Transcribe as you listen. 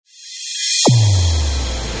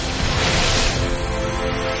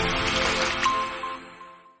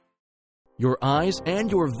Your eyes and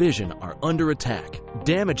your vision are under attack.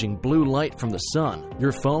 Damaging blue light from the sun,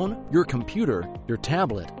 your phone, your computer, your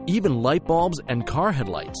tablet, even light bulbs and car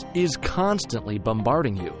headlights is constantly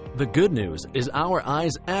bombarding you. The good news is our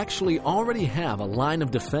eyes actually already have a line of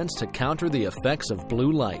defense to counter the effects of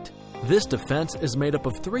blue light. This defense is made up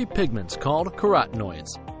of 3 pigments called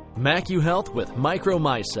carotenoids. MacuHealth with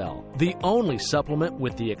Micromicelle, the only supplement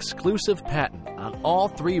with the exclusive patent on all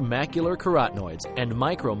 3 macular carotenoids and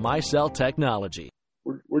Micromicelle technology.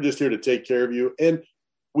 We're just here to take care of you, and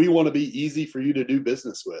we want to be easy for you to do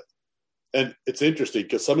business with. And it's interesting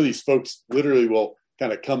because some of these folks literally will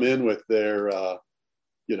kind of come in with their,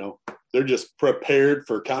 they're just prepared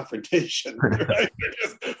for confrontation, right? They're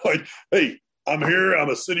just like, hey, I'm here. I'm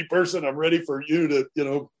a city person. I'm ready for you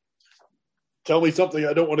to, tell me something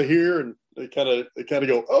I don't want to hear. And they kind of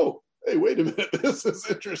go, oh, hey, wait a minute. This is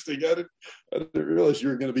interesting. I didn't realize you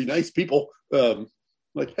were going to be nice people.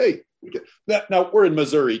 Like, hey, we get that. Now we're in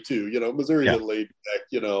Missouri too, Missouri is laid back,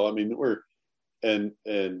 I mean, we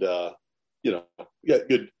got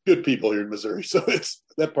good people here in Missouri. So it's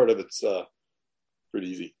that part of it's pretty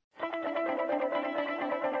easy.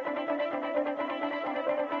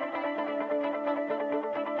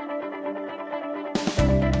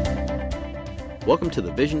 Welcome to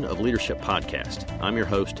the Vision of Leadership podcast. I'm your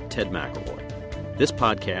host, Ted McElroy. This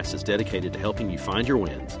podcast is dedicated to helping you find your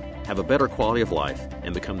wins, have a better quality of life,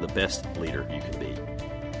 and become the best leader you can be.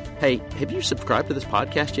 Hey, have you subscribed to this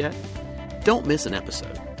podcast yet? Don't miss an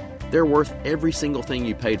episode. They're worth every single thing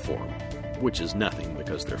you paid for them, which is nothing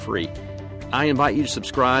because they're free. I invite you to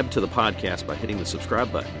subscribe to the podcast by hitting the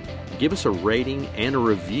subscribe button. Give us a rating and a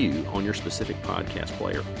review on your specific podcast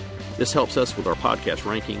player. This helps us with our podcast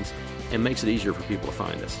rankings and makes it easier for people to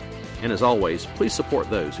find us. And as always, please support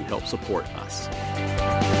those who help support us.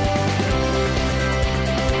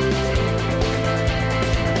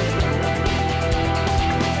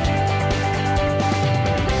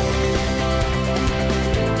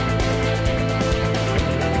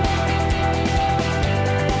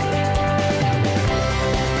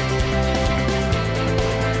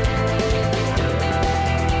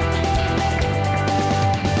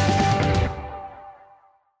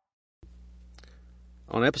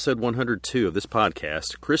 On episode 102 of this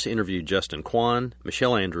podcast, Chris interviewed Justin Kwan,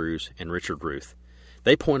 Michelle Andrews, and Richard Ruth.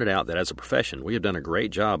 They pointed out that as a profession, we have done a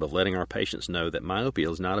great job of letting our patients know that myopia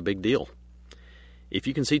is not a big deal. If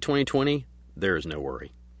you can see 20/20, there is no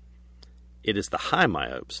worry. It is the high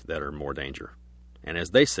myopes that are in more danger. And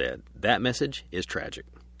as they said, that message is tragic.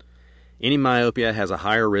 Any myopia has a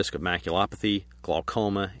higher risk of maculopathy,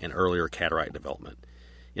 glaucoma, and earlier cataract development.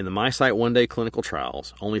 In the MiSight one-day clinical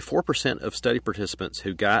trials, only 4% of study participants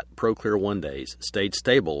who got ProClear one-days stayed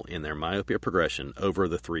stable in their myopia progression over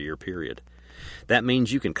the 3-year period. That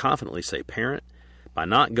means you can confidently say, parent, by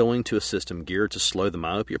not going to a system geared to slow the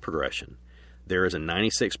myopia progression, there is a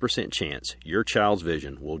 96% chance your child's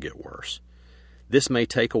vision will get worse. This may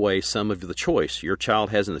take away some of the choice your child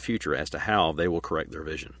has in the future as to how they will correct their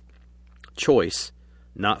vision. Choice,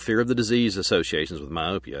 not fear of the disease associations with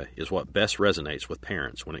myopia, is what best resonates with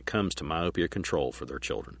parents when it comes to myopia control for their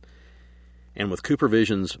children. And with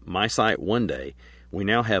CooperVision's MiSight One Day, we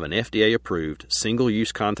now have an FDA-approved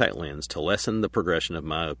single-use contact lens to lessen the progression of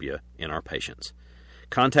myopia in our patients.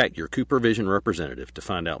 Contact your CooperVision representative to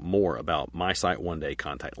find out more about MiSight One Day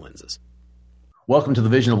contact lenses. Welcome to the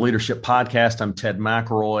Vision of Leadership podcast. I'm Ted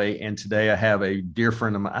McElroy, and today I have a dear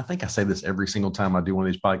friend of mine. I think I say this every single time I do one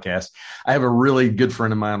of these podcasts. I have a really good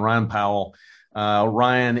friend of mine, Ryan Powell.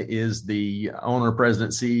 Ryan is the owner,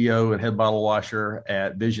 president, CEO, and head bottle washer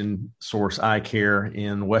at Vision Source Eye Care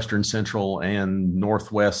in Western Central and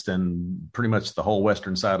Northwest and pretty much the whole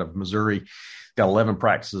western side of Missouri. Got 11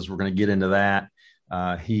 practices. We're going to get into that.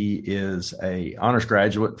 He is a honors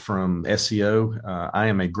graduate from SCO. I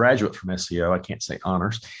am a graduate from SCO. I can't say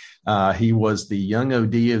honors. He was the Young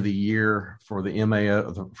OD of the Year for the MOA,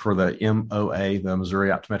 the Missouri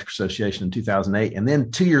Optometric Association in 2008. And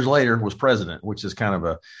then 2 years later was president, which is kind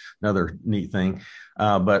of another neat thing.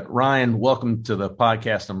 But Ryan, welcome to the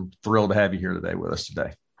podcast. I'm thrilled to have you here today with us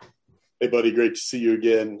today. Hey, buddy. Great to see you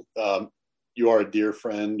again. You are a dear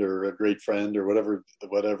friend or a great friend or whatever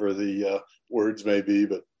the words may be,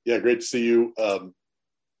 but yeah, great to see you.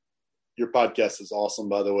 Your podcast is awesome,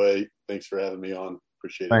 by the way. Thanks for having me on.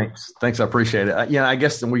 Appreciate it. Thanks. I appreciate it. I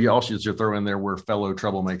guess we all should throw in there, we're fellow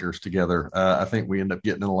troublemakers together. I think we end up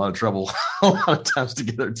getting in a lot of trouble a lot of times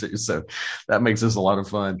together too. So that makes this a lot of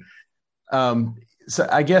fun. So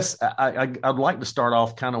I guess I'd like to start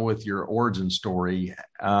off kind of with your origin story.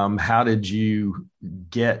 How did you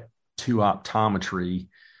get to optometry?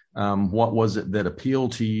 What was it that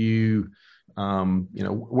appealed to you?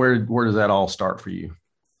 Where does that all start for you?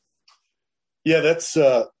 Yeah, that's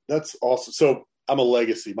awesome. So I'm a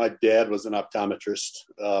legacy. My dad was an optometrist.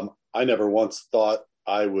 I never once thought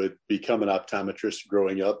I would become an optometrist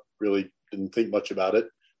growing up. Really didn't think much about it.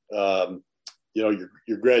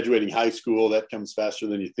 You're graduating high school. That comes faster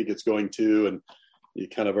than you think it's going to. And you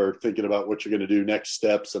kind of are thinking about what you're going to do next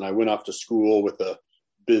steps. And I went off to school with a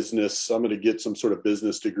business. I'm going to get some sort of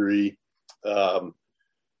business degree. And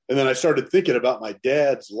then I started thinking about my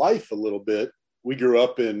dad's life a little bit. We grew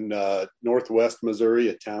up in Northwest Missouri,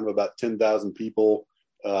 a town of about 10,000 people.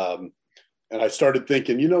 And I started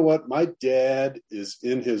thinking, you know what? My dad is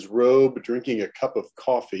in his robe drinking a cup of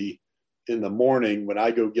coffee in the morning when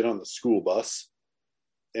I go get on the school bus.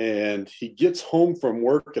 And he gets home from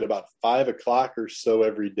work at about 5 o'clock or so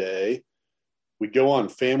every day. We go on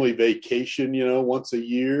family vacation, once a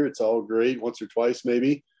year. It's all great, once or twice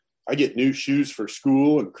maybe. I get new shoes for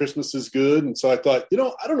school and Christmas is good. And so I thought,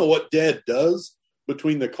 I don't know what dad does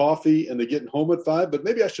between the coffee and the getting home at 5, but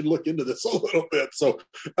maybe I should look into this a little bit. So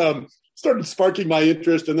started sparking my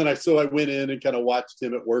interest. And then I went in and kind of watched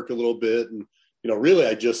him at work a little bit. And, really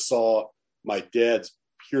I just saw my dad's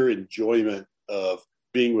pure enjoyment of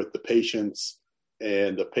being with the patients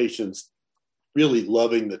and the patients really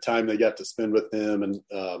loving the time they got to spend with him. And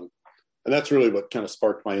that's really what kind of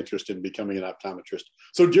sparked my interest in becoming an optometrist.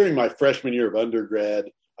 So during my freshman year of undergrad,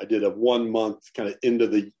 I did a 1 month kind of into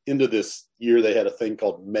this year. They had a thing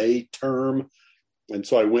called May term. And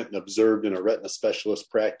so I went and observed in a retina specialist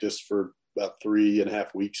practice for about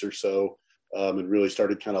 3.5 weeks or so, and really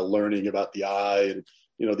started kind of learning about the eye. And,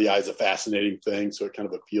 the eye is a fascinating thing. So it kind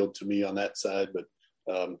of appealed to me on that side. But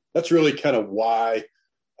that's really kind of why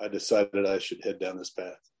I decided I should head down this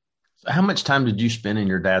path. So how much time did you spend in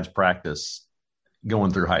your dad's practice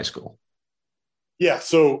going through high school? Yeah.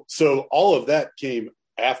 So all of that came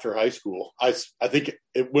after high school. I think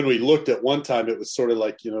when we looked at one time, it was sort of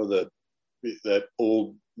like, that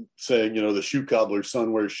old saying, the shoe cobbler's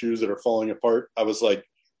son wears shoes that are falling apart. I was like,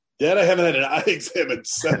 Dad, I haven't had an eye exam in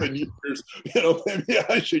 7 years. Maybe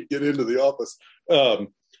I should get into the office.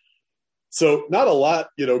 So not a lot,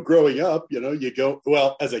 growing up, you go,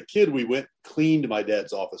 well, as a kid, we cleaned my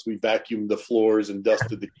dad's office. We vacuumed the floors and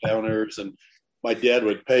dusted the counters. And my dad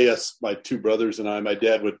would pay us, my two brothers and I, my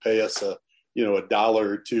dad would pay us $1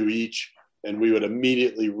 or $2 each. And we would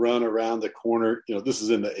immediately run around the corner. This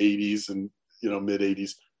is in the 80s and, mid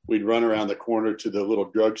 80s. We'd run around the corner to the little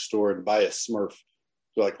drugstore and buy a Smurf.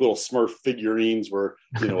 So like little Smurf figurines were,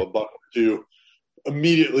 $1 or $2.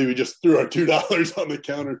 Immediately we just threw our $2 on the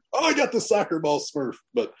counter. Oh, I got the soccer ball Smurf.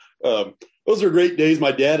 But those are great days.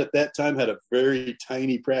 My dad at that time had a very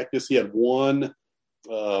tiny practice. He had one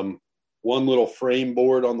little frame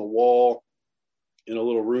board on the wall in a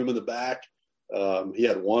little room in the back. He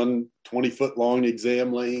had one 20-foot long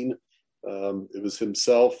exam lane. It was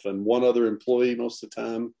himself and one other employee most of the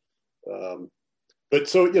time. But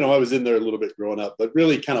so, I was in there a little bit growing up, but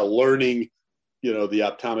really kind of learning, the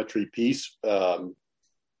optometry piece. I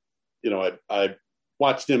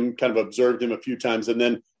watched him, kind of observed him a few times. And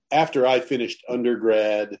then after I finished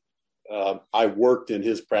undergrad, I worked in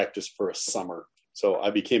his practice for a summer. So I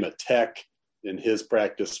became a tech in his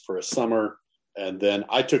practice for a summer. And then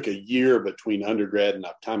I took a year between undergrad and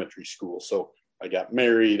optometry school. So I got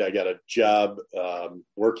married. I got a job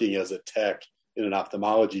working as a tech in an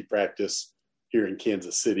ophthalmology practice here in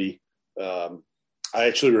Kansas City. I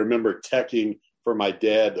actually remember teching for my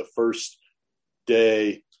dad the first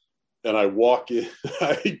day, and I walk in,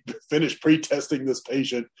 I finished pre-testing this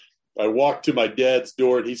patient. I walked to my dad's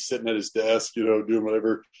door, and he's sitting at his desk, doing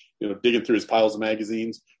whatever, digging through his piles of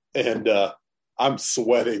magazines. And I'm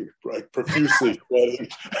sweating, like profusely sweating.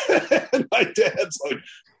 And my dad's like,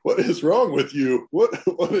 "What is wrong with you? What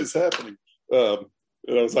is happening?"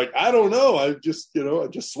 And I was like, "I don't know. I just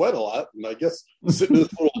sweat a lot. And I guess sitting in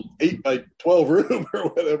this little 8 by 12 room or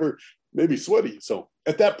whatever, maybe sweaty." So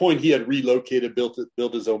at that point he had relocated, built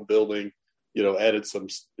his own building, added some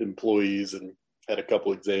employees and had a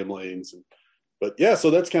couple exam lanes. But yeah, so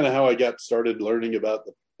that's kind of how I got started learning about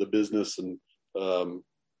the business and,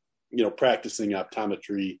 practicing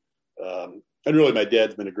optometry. And really my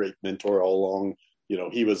dad's been a great mentor all along.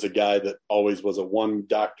 He was a guy that always was a one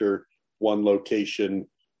doctor, one location,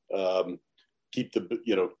 keep the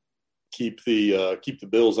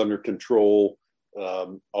bills under control,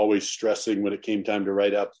 always stressing when it came time to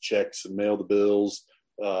write out the checks and mail the bills.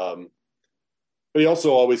 But he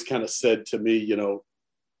also always kind of said to me,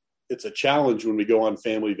 it's a challenge when we go on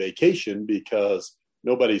family vacation because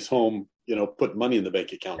nobody's home, putting money in the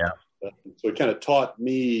bank account. Yeah. So it kind of taught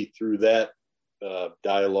me through that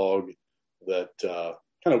dialogue that,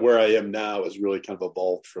 kind of where I am now has really kind of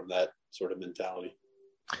evolved from that sort of mentality.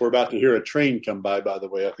 We're about to hear a train come by the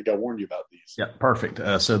way. I think I warned you about these. Yeah, perfect.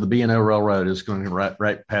 So the B&O Railroad is going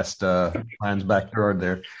right past Ryan's backyard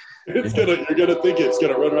there. You're gonna think it's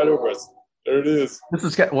gonna run right over us. There it is.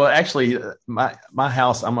 Actually, my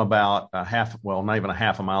house, I'm about not even a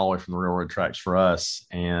half a mile away from the railroad tracks for us.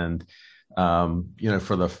 And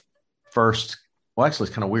for the first, actually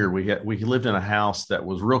it's kind of weird. We lived in a house that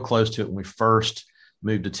was real close to it when we first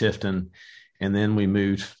moved to Tifton, and then we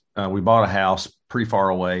bought a house pretty far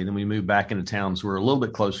away. Then we moved back into town, so we're a little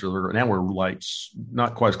bit closer. Now we're like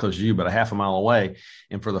not quite as close as you, but a half a mile away.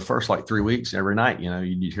 And for the first 3 weeks, every night,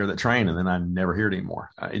 you'd hear that train, and then I never hear it anymore.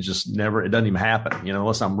 It doesn't even happen,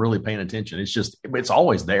 unless I'm really paying attention. It's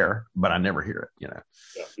always there, but I never hear it.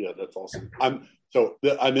 Yeah, that's awesome.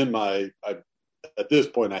 At this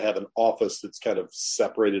point, I have an office that's kind of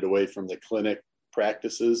separated away from the clinic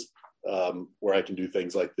practices, where I can do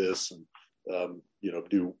things like this and,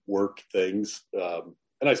 do work things.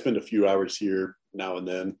 And I spend a few hours here now and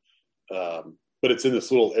then. But it's in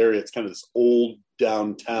this little area. It's kind of this old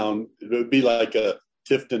downtown. It would be like a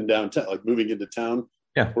Tifton downtown, like moving into town.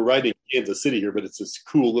 Yeah. We're right in Kansas City here, but it's this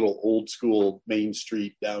cool little old school Main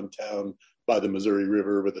Street downtown by the Missouri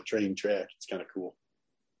River with a train track. It's kind of cool.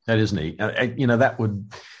 That is neat.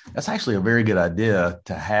 That's actually a very good idea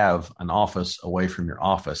to have an office away from your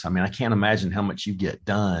office. I mean, I can't imagine how much you get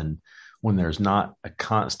done when there's not a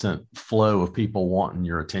constant flow of people wanting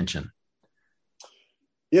your attention.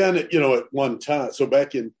 Yeah. And, at one time, so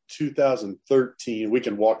back in 2013, we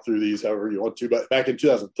can walk through these however you want to, but back in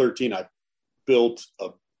 2013, I built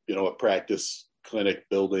a practice clinic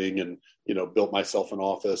building and, built myself an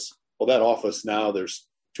office. Well, that office now there's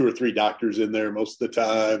 2 or 3 doctors in there most of the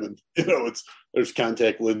time. And, there's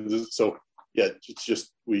contact lenses. So yeah, it's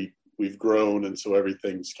just, we've grown. And so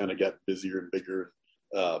everything's kind of got busier and bigger.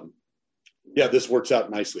 This works out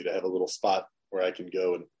nicely to have a little spot where I can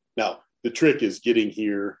go. And now the trick is getting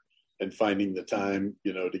here and finding the time,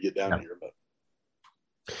 to get down here. But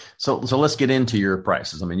so let's get into your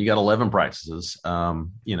prices. I mean, you got 11 prices,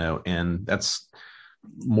 and that's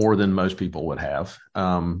more than most people would have.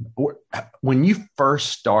 When you first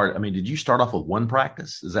started, did you start off with one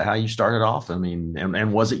practice? Is that how you started off?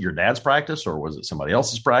 And was it your dad's practice or was it somebody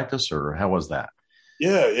else's practice or how was that?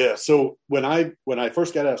 Yeah. So when I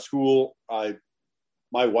first got out of school,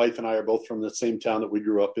 my wife and I are both from the same town that we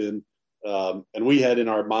grew up in. And we had in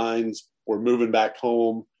our minds, we're moving back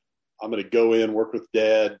home. I'm going to go in, work with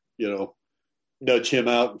Dad, nudge him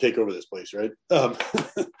out and take over this place. Right.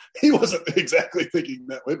 He wasn't exactly thinking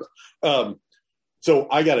that way, but, so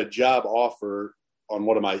I got a job offer on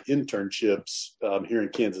one of my internships, here in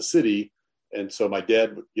Kansas City. And so my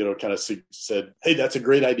dad, kind of said, hey, that's a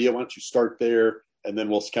great idea. Why don't you start there? And then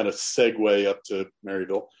we'll kind of segue up to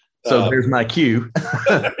Maryville. So there's my cue.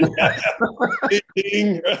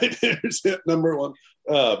 Ding, right there's hit number one.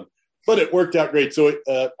 But it worked out great. So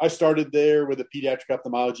I started there with a pediatric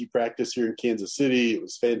ophthalmology practice here in Kansas City. It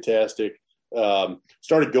was fantastic.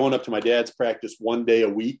 Started going up to my dad's practice one day a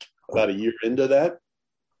week, about a year into that.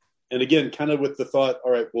 And again, kind of with the thought,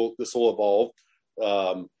 all right, well, this will evolve.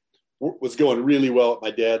 Was going really well at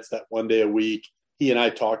my dad's that one day a week. He and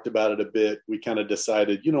I talked about it a bit. We kind of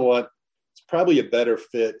decided, you know what? It's probably a better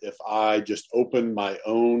fit if I just open my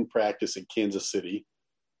own practice in Kansas City.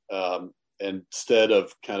 Instead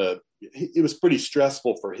of it was pretty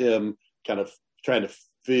stressful for him kind of trying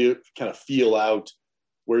to feel out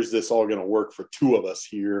where's this all going to work for 2 of us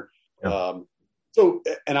here. Yeah.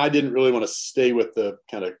 And I didn't really want to stay with the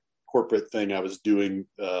kind of corporate thing I was doing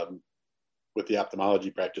with the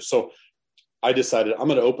ophthalmology practice. So I decided I'm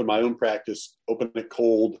going to open my own practice, open it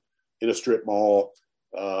cold in a strip mall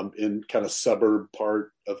in kind of suburb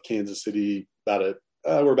part of Kansas City. We're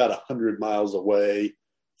about 100 miles away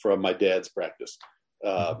from my dad's practice.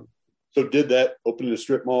 So did that, opened in a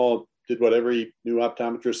strip mall, did what every new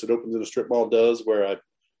optometrist that opens in a strip mall does, where I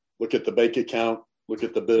look at the bank account, look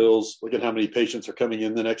at the bills, look at how many patients are coming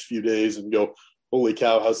in the next few days and go, holy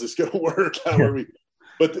cow, how's this going to work? How are we?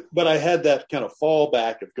 But I had that kind of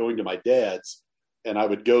fallback of going to my dad's, and I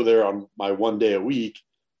would go there on my one day a week.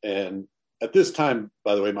 And at this time,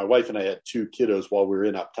 by the way, my wife and I had 2 kiddos while we were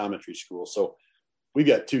in optometry school. So we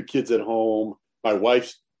got 2 kids at home. My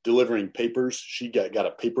wife's delivering papers. She got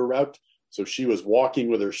a paper route. So she was walking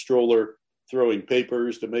with her stroller, throwing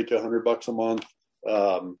papers to make $100 a month.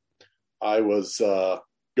 I was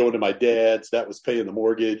going to my dad's. That was paying the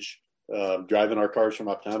mortgage, driving our cars from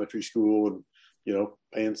optometry school and,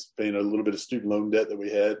 paying a little bit of student loan debt that we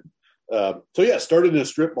had. Started in a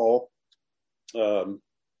strip mall,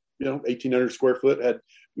 1,800 square foot.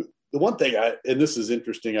 the one thing and this is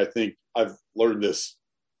interesting, I think I've learned this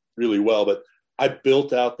really well, but I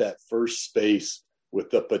built out that first space with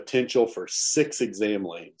the potential for 6 exam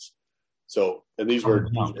lanes. So, and these were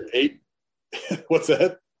 8. What's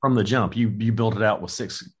that? From the jump, you built it out with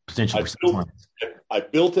 6 potential. I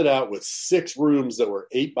built it out with 6 rooms that were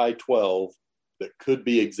 8 by 12 that could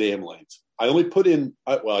be exam lanes. I only put in,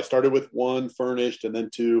 I started with 1 furnished and then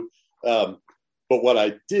 2. But what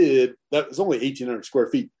I did, that was only 1,800 square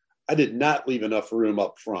feet. I did not leave enough room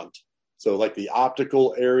up front. So like the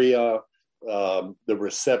optical area, the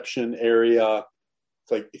reception area,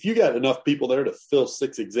 it's like if you got enough people there to fill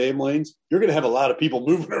 6 exam lanes, you're going to have a lot of people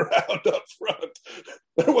moving around up front.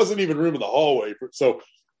 There wasn't even room in the hallway. So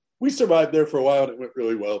we survived there for a while and it went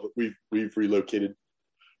really well, but we've relocated.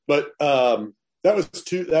 But that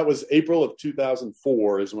was April of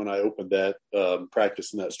 2004 is when I opened that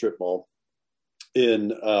practice in that strip mall.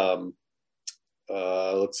 In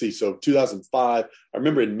let's see, so 2005. I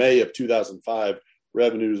remember in May of 2005,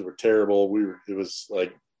 revenues were terrible. It was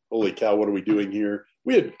like, holy cow, what are we doing here?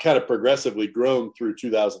 We had kind of progressively grown through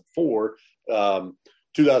 2004.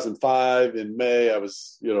 2005 in May, I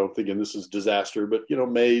was, thinking this is disaster, but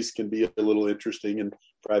Mays can be a little interesting in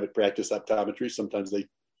private practice optometry. Sometimes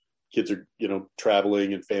kids are,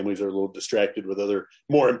 traveling and families are a little distracted with other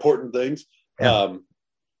more important things. Yeah.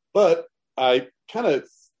 But I kind of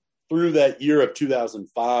through that year of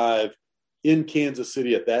 2005 in Kansas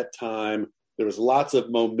City at that time, there was lots of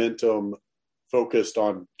momentum focused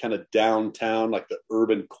on kind of downtown, like the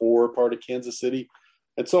urban core part of Kansas City.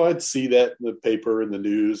 And so I'd see that in the paper and the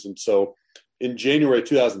news. And so in January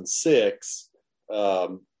 2006,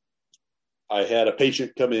 I had a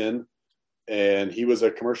patient come in and he was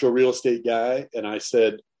a commercial real estate guy. And I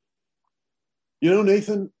said,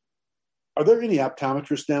 Nathan, are there any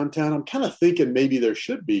optometrists downtown? I'm kind of thinking maybe there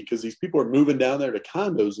should be because these people are moving down there to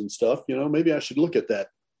condos and stuff. Maybe I should look at that.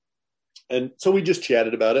 And so we just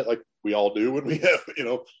chatted about it like we all do when we have,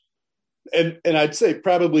 and I'd say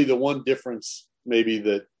probably the one difference maybe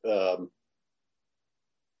that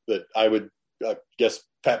that I would, I guess,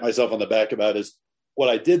 pat myself on the back about is what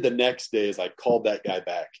I did the next day is I called that guy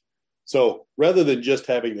back. So rather than just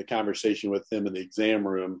having the conversation with him in the exam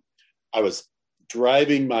room, I was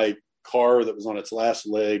driving my car that was on its last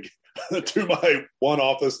leg to my one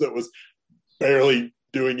office that was barely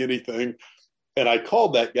doing anything. And I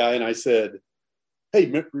called that guy and I said,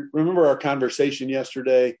 hey, remember our conversation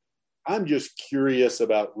yesterday? I'm just curious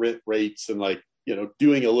about rent rates and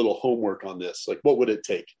doing a little homework on this. Like, what would it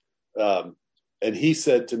take? And he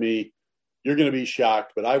said to me, you're going to be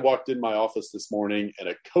shocked, but I walked in my office this morning and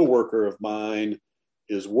a coworker of mine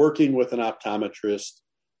is working with an optometrist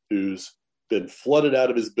who's been flooded out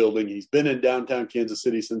of his building. He's been in downtown Kansas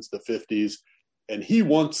City since the 50s, and he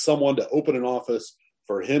wants someone to open an office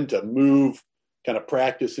for him to move kind of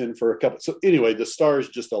practice in for a couple. So anyway, the stars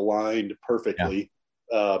just aligned perfectly.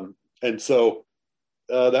 Yeah. And so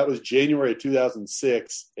that was January of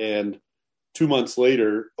 2006. And 2 months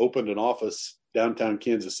later, opened an office downtown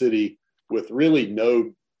Kansas City with really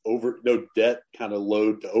no debt kind of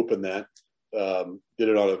load to open that. Did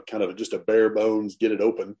it on a kind of just a bare bones, get it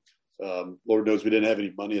open. Lord knows we didn't have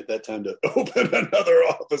any money at that time to open another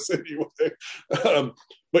office anyway,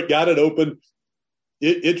 but got it open.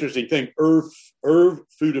 Interesting thing, Irv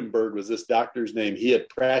Fudenberg was this doctor's name. He had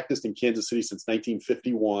practiced in Kansas City since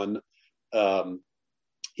 1951.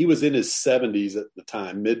 He was in his 70s at the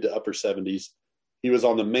time, mid to upper 70s. He was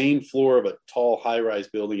on the main floor of a tall high-rise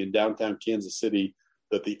building in downtown Kansas City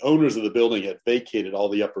that the owners of the building had vacated all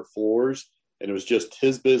the upper floors, and it was just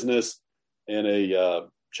his business and a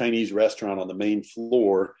Chinese restaurant on the main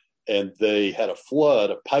floor. And they had a flood,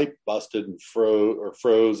 a pipe busted and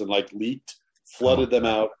froze and leaked, flooded them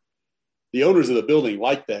out. The owners of the building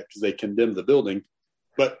liked that because they condemned the building.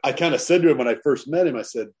 But I kind of said to him when I first met him, I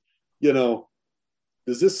said,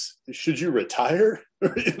 should you retire?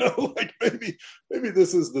 Maybe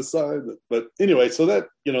this is the sign. But anyway, so that,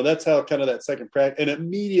 that's how kind of that second practice. And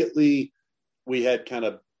immediately we had kind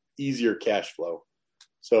of easier cash flow.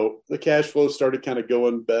 So the cash flow started kind of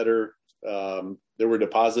going better. There were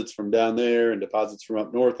deposits from down there and deposits from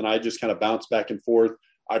up north. And I just kind of bounced back and forth.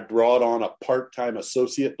 I brought on a part-time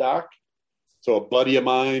associate doc. So a buddy of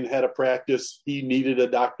mine had a practice. He needed a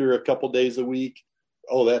doctor a couple days a week.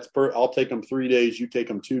 Oh, I'll take them 3 days. You take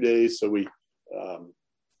them 2 days. So we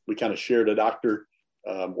kind of shared a doctor,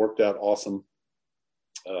 worked out awesome.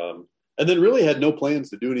 And then really had no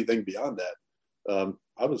plans to do anything beyond that.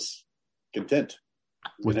 I was content.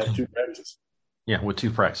 We'd have 2 practices. Yeah, with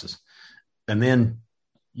 2 practices. And then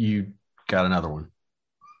you got another one.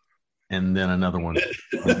 and then another one.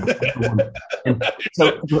 And so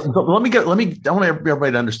I want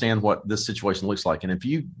everybody to understand what this situation looks like. And if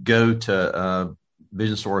you go to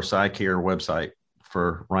Vision Source Eye Care website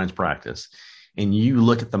for Ryan's practice, and you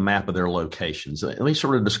look at the map of their locations, let me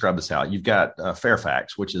sort of describe this out. You've got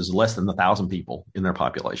Fairfax, which is less than 1,000 people in their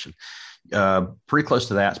population. Pretty close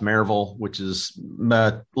to that's Maryville, which is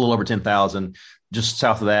a little over 10,000. Just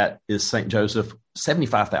south of that is St. Joseph,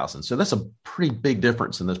 75,000. So that's a pretty big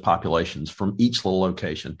difference in those populations from each little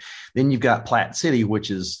location. Then you've got Platte City,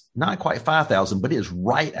 which is not quite 5,000, but it is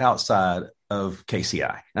right outside of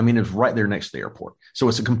KCI. I mean, it's right there next to the airport. So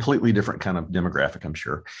it's a completely different kind of demographic, I'm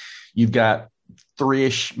sure. You've got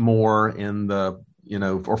 3-ish more in the,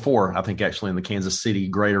 or 4, I think actually in the Kansas City,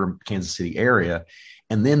 greater Kansas City area.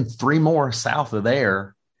 And then 3 more south of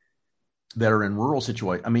there that are in rural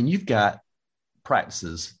situations. I mean, you've got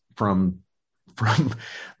practices from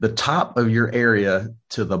the top of your area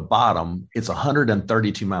to the bottom. It's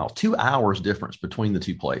 132 miles, 2 hours difference between the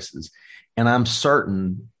two places. And I'm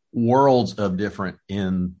certain worlds of different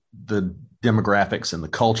in the demographics and the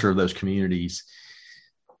culture of those communities.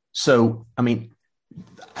 So, I mean,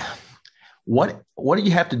 what do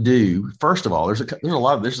you have to do? First of all, there's a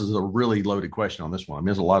lot of, this is a really loaded question on this one. I mean,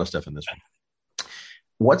 there's a lot of stuff in this one.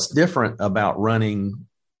 What's different about running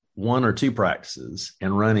 1 or 2 practices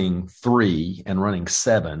and running 3 and running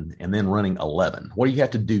 7 and then running 11? What do you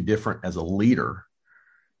have to do different as a leader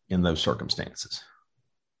in those circumstances?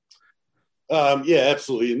 Yeah,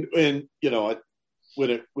 absolutely. And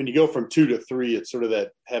when you go from 2 to 3, it's sort of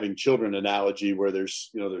that having children analogy where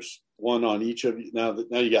there's 1 on each of you. Now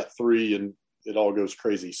you got 3 and it all goes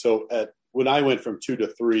crazy. So when I went from 2 to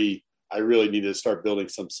 3, I really needed to start building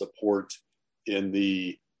some support in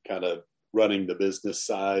the kind of running the business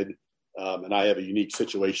side. And I have a unique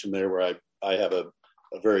situation there where I have a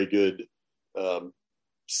very good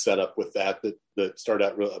setup with that started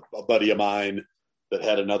out. A buddy of mine that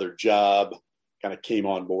had another job kind of came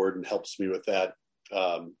on board and helps me with that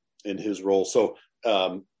in his role. So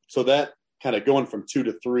that kind of going from 2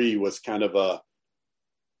 to 3 was kind of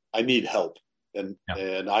I need help. And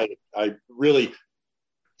I really,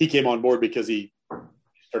 he came on board because he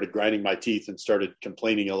started grinding my teeth and started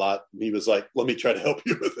complaining a lot. And he was like, let me try to help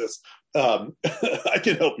you with this. I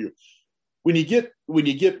can help you. When you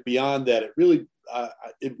get beyond that, it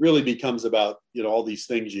really becomes about, all these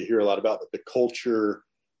things you hear a lot about, but the culture,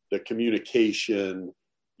 the communication,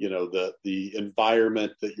 the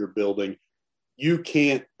environment that you're building. You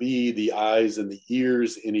can't be the eyes and the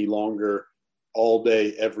ears any longer all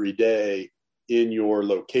day, every day in your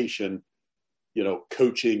location,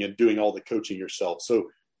 coaching and doing all the coaching yourself. So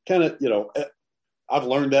kind of, I've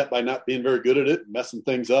learned that by not being very good at it, messing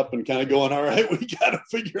things up and kind of going, all right, we got to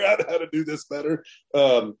figure out how to do this better.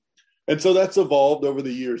 And so that's evolved over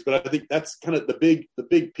the years, but I think that's kind of the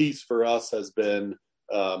big piece for us has been,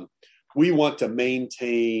 we want to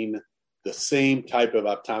maintain the same type of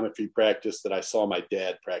optometry practice that I saw my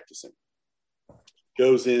dad practicing.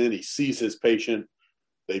 Goes in, he sees his patient,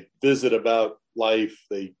 they visit about life,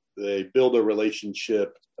 they build a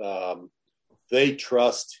relationship, they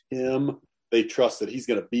trust him, they trust that he's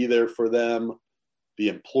going to be there for them. The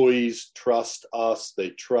employees trust us, they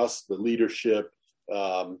trust the leadership,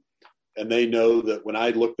 and they know that when I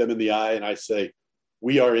look them in the eye and I say,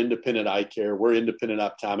 we are independent eye care, we're independent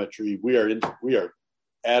optometry, we are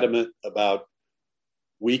adamant about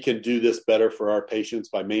we can do this better for our patients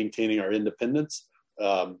by maintaining our independence.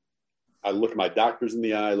 I look at my doctors in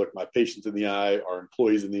the eye, look at my patients in the eye, our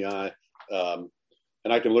employees in the eye,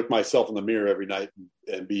 and I can look myself in the mirror every night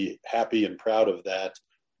and be happy and proud of that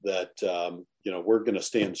we're going to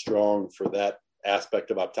stand strong for that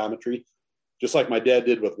aspect of optometry, just like my dad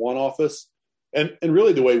did with one office. And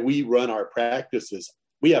really the way we run our practices,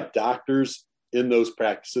 we have doctors in those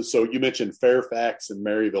practices. So you mentioned Fairfax and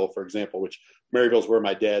Maryville, for example, which Maryville is where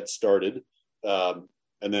my dad started. And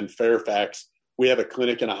then Fairfax, we have a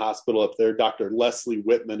clinic and a hospital up there. Dr. Leslie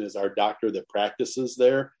Whitman is our doctor that practices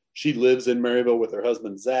there. She lives in Maryville with her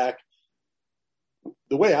husband, Zach.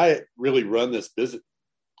 The way I really run this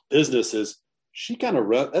business is she kind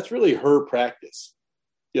of that's really her practice.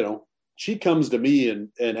 She comes to me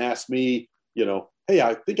and asks me, hey,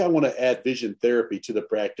 I think I want to add vision therapy to the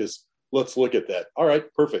practice. Let's look at that. All right,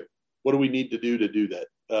 perfect. What do we need to do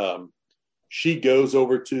that? She goes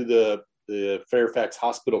over to the Fairfax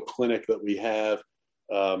Hospital clinic that we have,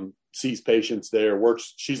 sees patients there,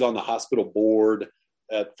 works. She's on the hospital board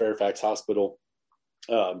at Fairfax Hospital.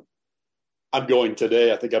 I'm going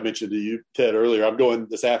today. I think I mentioned to you, Ted, earlier. I'm going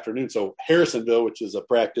this afternoon. So Harrisonville, which is a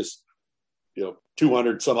practice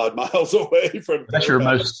 200 some odd miles away from. That's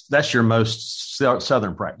your most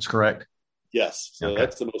southern practice, correct? Yes. So okay.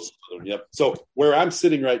 That's the most southern. Yep. So where I'm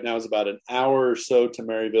sitting right now is about an hour or so to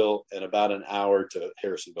Maryville and about an hour to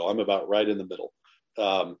Harrisonville. I'm about right in the middle.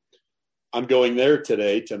 I'm going there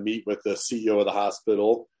today to meet with the CEO of the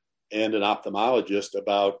hospital and an ophthalmologist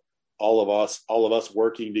about all of us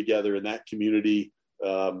working together in that community,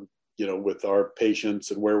 with our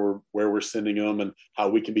patients and where we're sending them and how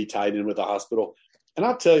we can be tied in with the hospital. And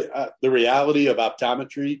I'll tell you, the reality of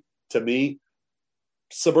optometry to me,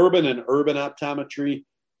 suburban and urban optometry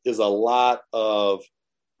is a lot of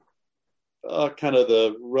kind of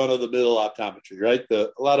the run-of-the-mill optometry, right? A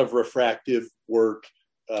lot of refractive work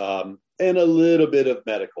and a little bit of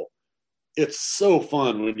medical. It's so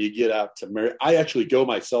fun when you get out to I actually go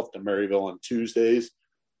myself to Maryville on Tuesdays.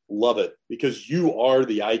 Love it because you are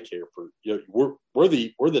the eye care we're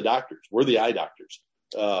the doctors. We're the eye doctors,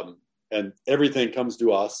 and everything comes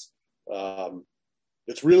to us.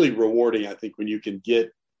 It's really rewarding, I think, when you can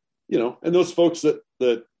get, and those folks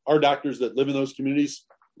that are doctors that live in those communities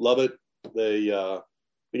love it. They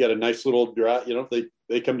got a nice little drive.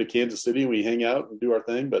 They come to Kansas City and we hang out and do our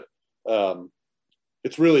thing. But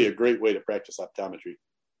it's really a great way to practice optometry,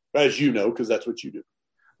 as you know, because that's what you do.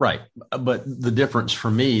 Right. But the difference for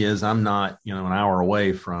me is I'm not, an hour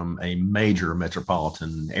away from a major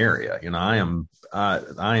metropolitan area. I'm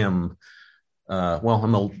an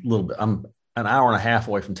hour and a half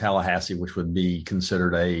away from Tallahassee, which would be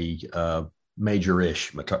considered a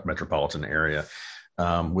major-ish metropolitan area,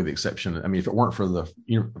 with the exception. I mean, if it weren't for the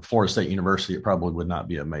Florida State University, it probably would not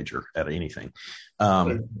be a major at anything.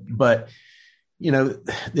 But,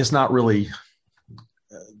 it's not really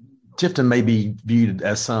Tifton may be viewed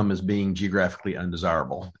as being geographically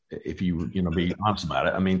undesirable, if you be honest about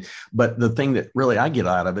it. I mean, but the thing that really I get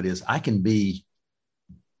out of it is I can be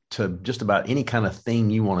to just about any kind of thing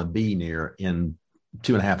you want to be near in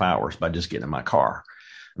 2.5 hours by just getting in my car.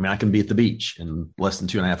 I mean, I can be at the beach in less than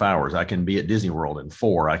 2.5 hours. I can be at Disney World in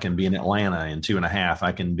 4. I can be in Atlanta in 2.5.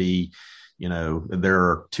 I can be, there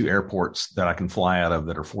are 2 airports that I can fly out of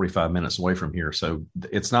that are 45 minutes away from here. So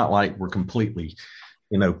it's not like we're completely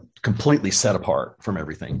set apart from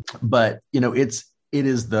everything. But, it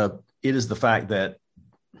is the fact that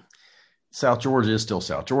South Georgia is still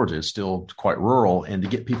South Georgia. It's still quite rural. And to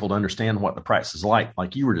get people to understand what the practice is like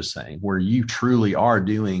you were just saying, where you truly are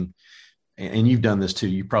doing, and you've done this too,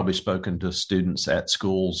 you've probably spoken to students at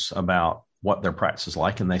schools about what their practice is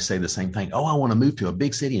like, and they say the same thing. Oh, I want to move to a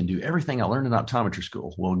big city and do everything I learned in optometry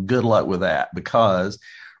school. Well, good luck with that, because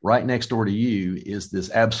right next door to you is this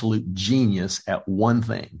absolute genius at one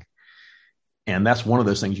thing. And that's one of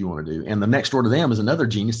those things you want to do. And the next door to them is another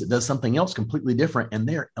genius that does something else completely different, and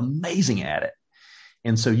they're amazing at it.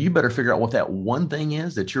 And so you better figure out what that one thing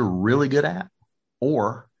is that you're really good at,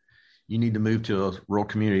 or you need to move to a rural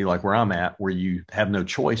community like where I'm at, where you have no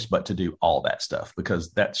choice but to do all that stuff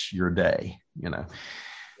because that's your day,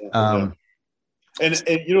 And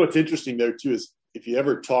what's interesting there too is if you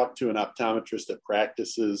ever talk to an optometrist that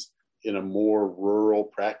practices in a more rural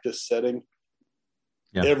practice setting,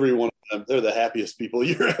 every one of them, they're the happiest people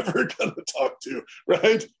you're ever going to talk to,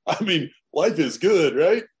 right? I mean, life is good,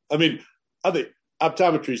 right? I mean, I think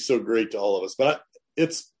optometry is so great to all of us, but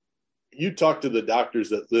you talk to the doctors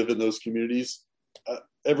that live in those communities,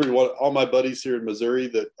 all my buddies here in Missouri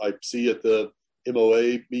that I see at the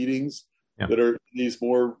MOA meetings that are in these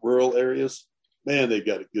more rural areas, man, they've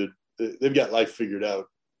got life figured out.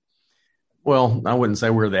 Well, I wouldn't say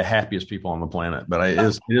we're the happiest people on the planet, but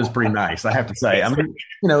it is pretty nice, I have to say. I mean,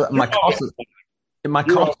 my cost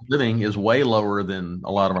of living is way lower than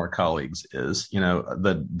a lot of our colleagues is.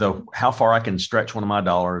 The how far I can stretch one of my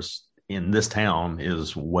dollars in this town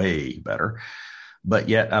is way better, but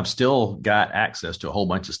yet I've still got access to a whole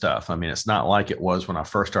bunch of stuff. I mean, it's not like it was when I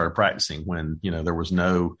first started practicing, when there was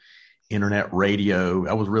no internet radio.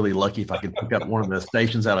 I was really lucky if I could pick up one of the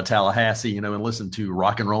stations out of Tallahassee, and listen to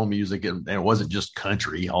rock and roll music, and it wasn't just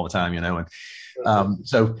country all the time, and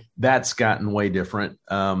so that's gotten way different.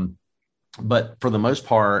 But for the most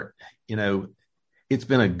part, it's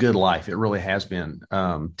been a good life. It really has been.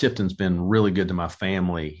 Tifton's been really good to my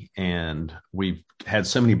family, and we've had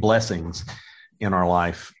so many blessings in our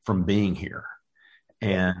life from being here.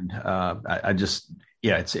 And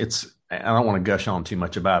it's I don't want to gush on too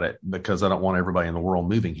much about it because I don't want everybody in the world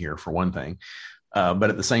moving here, for one thing. But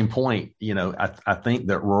at the same point, I think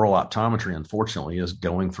that rural optometry, unfortunately, is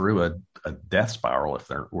going through a death spiral if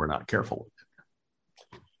we're not careful with it.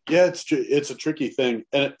 Yeah, it's a tricky thing.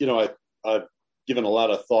 And, I've given a lot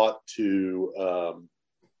of thought to,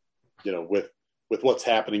 with with what's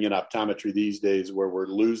happening in optometry these days, where we're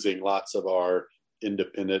losing lots of our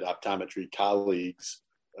independent optometry colleagues,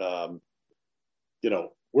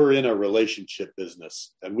 we're in a relationship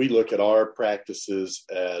business, and we look at our practices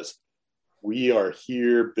as we are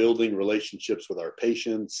here building relationships with our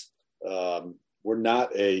patients. We're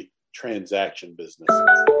not a transaction business.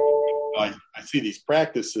 I see these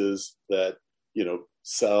practices that,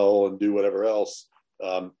 sell and do whatever else.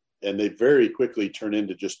 And they very quickly turn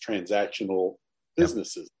into just transactional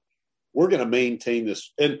businesses. Yep. We're going to maintain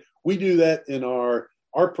this. And we do that in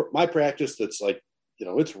my practice. That's like,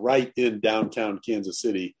 it's right in downtown Kansas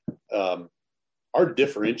City. Our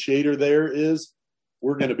differentiator there is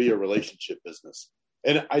we're going to be a relationship business.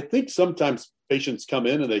 And I think sometimes patients come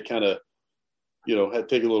in and they kind of, they're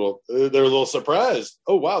a little surprised.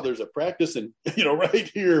 Oh, wow, there's a practice and, right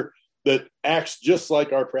here that acts just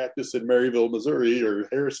like our practice in Maryville, Missouri, or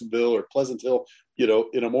Harrisonville or Pleasant Hill,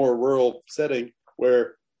 in a more rural setting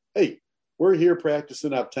where, hey, we're here practicing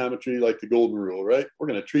optometry like the golden rule, right? We're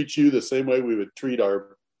going to treat you the same way we would treat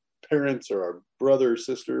our parents or our brother,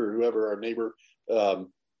 sister, or whoever, our neighbor.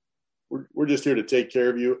 We're just here to take care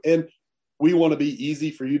of you. And we want to be easy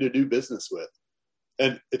for you to do business with.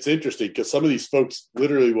 And it's interesting because some of these folks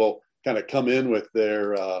literally will kind of come in with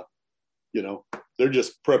their, they're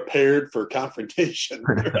just prepared for confrontation,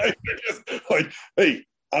 right? They're just like, hey,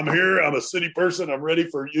 I'm here. I'm a city person. I'm ready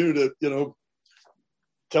for you to,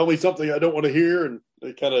 tell me something I don't want to hear. And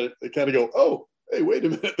they kind of go, oh, hey, wait a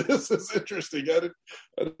minute. This is interesting. I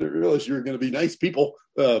didn't realize you were going to be nice people.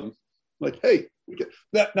 Like, hey,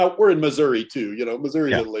 now we're in Missouri too,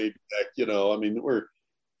 Missouri's a laid back, we're,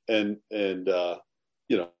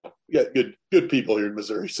 we got good people here in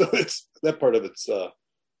Missouri. So it's that part of it's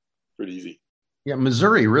pretty easy. Yeah,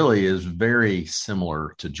 Missouri really is very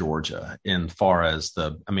similar to Georgia in far as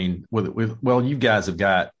you guys have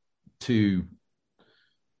got two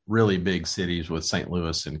really big cities with St.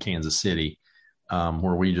 Louis and Kansas City,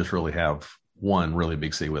 where we just really have one really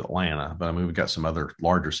big city with Atlanta. But we've got some other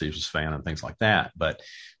larger cities with Savannah and things like that. But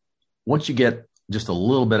once you get just a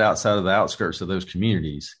little bit outside of the outskirts of those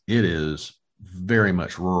communities, it is very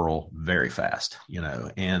much rural, very fast,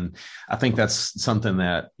 and I think that's something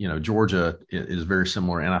that, Georgia is very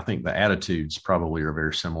similar. And I think the attitudes probably are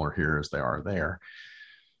very similar here as they are there.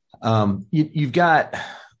 You've got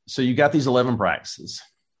these 11 practices.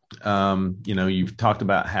 You've talked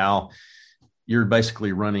about how you're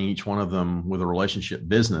basically running each one of them with a relationship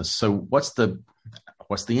business. So what's the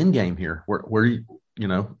end game here? What do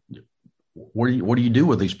you do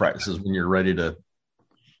with these practices when you're ready to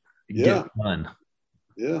get done?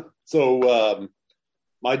 Yeah. So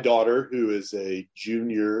my daughter, who is a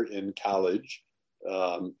junior in college,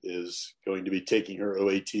 is going to be taking her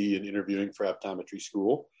OAT and interviewing for optometry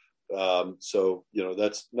school. So,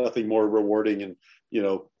 that's nothing more rewarding and,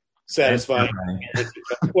 satisfying.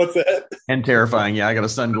 What's that? And terrifying. Yeah, I got a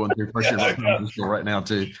son going through first year of optometry school right now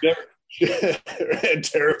too. And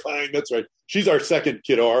terrifying. That's right. She's our second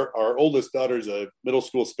kid. Our oldest daughter's a middle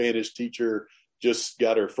school Spanish teacher. Just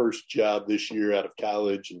got her first job this year out of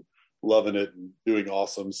college and loving it and doing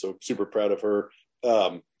awesome. So super proud of her.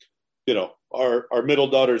 Our middle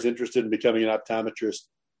daughter's interested in becoming an optometrist.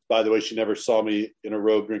 By the way, she never saw me in a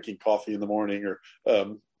robe drinking coffee in the morning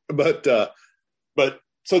but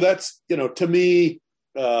so that's, to me,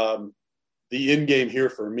 the end game here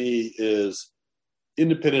for me is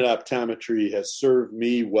independent optometry has served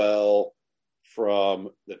me well from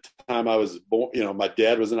the time I was born. My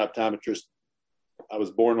dad was an optometrist. I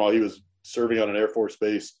was born while he was serving on an Air Force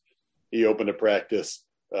base. He opened a practice.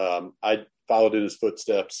 I followed in his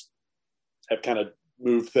footsteps, have kind of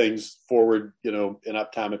moved things forward, in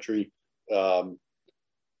optometry.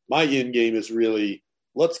 My end game is really,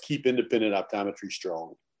 let's keep independent optometry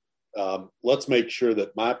strong. Let's make sure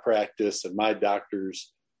that my practice and my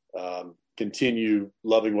doctors continue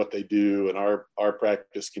loving what they do, and our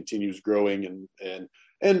practice continues growing.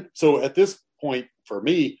 And so at this point for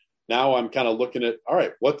me, now I'm kind of looking at, all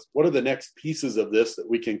right, what are the next pieces of this that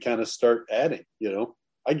we can kind of start adding?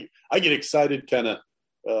 I get excited kind of,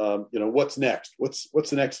 what's next? What's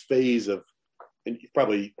the next phase of, and you've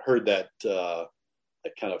probably heard that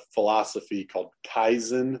kind of philosophy called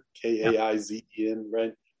Kaizen, Kaizen,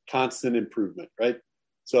 right? Constant improvement, right?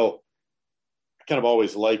 So I kind of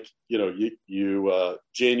always like,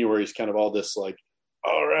 January is kind of all this like,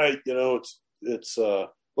 all right, it's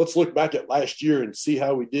let's look back at last year and see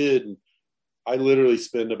how we did. And I literally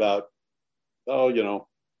spend about, an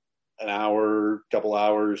hour, couple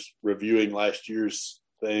hours reviewing last year's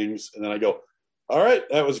things. And then I go, all right,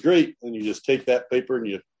 that was great. And you just take that paper and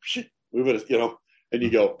you move it, and you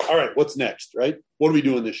go, all right, what's next, right? What are we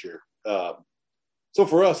doing this year? So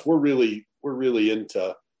for us, we're really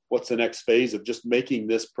into what's the next phase of just making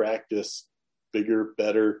this practice bigger,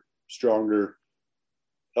 better, stronger,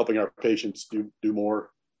 helping our patients do more,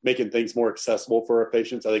 making things more accessible for our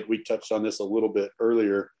patients. I think we touched on this a little bit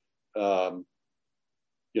earlier, and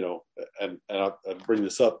I'll bring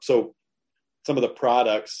this up. So some of the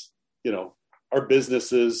products, our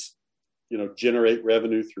businesses, generate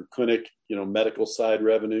revenue through clinic, medical side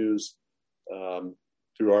revenues,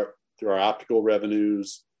 through our optical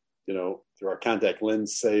revenues, through our contact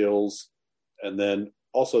lens sales, and then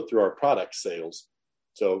also through our product sales.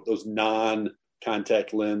 So those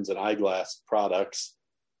non-contact lens and eyeglass products,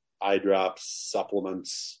 eye drops,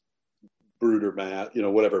 supplements, Brooder mask,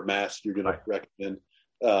 whatever mask you're going to recommend.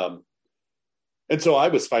 And so I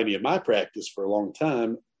was finding in my practice for a long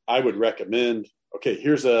time, I would recommend, okay,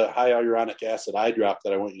 here's a high hyaluronic acid eye drop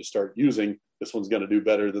that I want you to start using. This one's going to do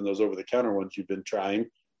better than those over-the-counter ones you've been trying.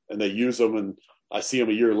 And they use them, and I see them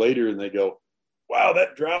a year later, and they go, wow,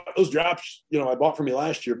 those drops, I bought from you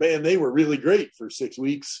last year, man, they were really great for 6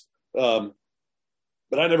 weeks. But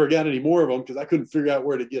I never got any more of them because I couldn't figure out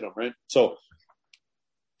where to get them, right? So a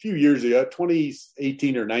few years ago,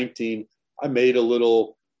 2018 or 19, I made a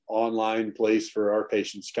little online place for our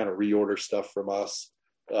patients to kind of reorder stuff from us.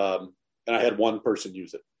 And I had one person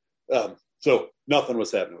use it. So nothing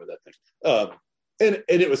was happening with that thing. And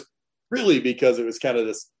it was really because it was kind of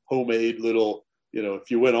this homemade little,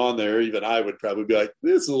 if you went on there, even I would probably be like,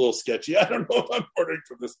 this is a little sketchy. I don't know if I'm ordering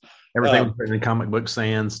from this. Everything in the comic book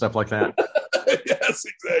sans, stuff like that. Yes,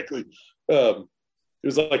 exactly. It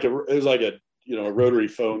was like a rotary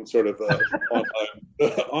phone sort of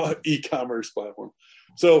online e-commerce platform.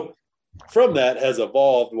 So from that has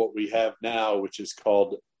evolved what we have now, which is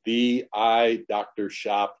called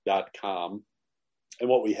theeyedoctorshop.com. And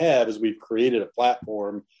what we have is we've created a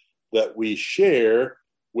platform that we share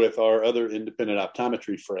with our other independent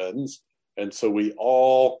optometry friends. And so we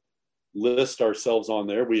all list ourselves on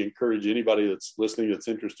there. We encourage anybody that's listening, that's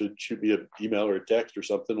interested, shoot me an email or a text or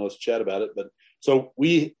something. Let's chat about it. But so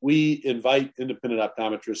we invite independent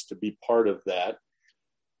optometrists to be part of that.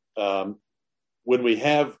 When we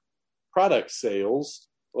have product sales,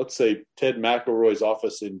 let's say Ted McElroy's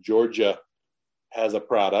office in Georgia has a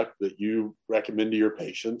product that you recommend to your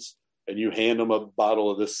patients, and you hand them a bottle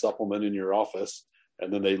of this supplement in your office,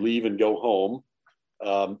 and then they leave and go home.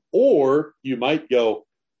 Or you might go,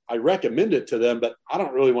 I recommend it to them, but I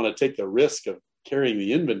don't really want to take the risk of carrying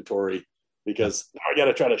the inventory because I got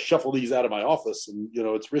to try to shuffle these out of my office, and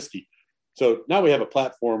it's risky. So now we have a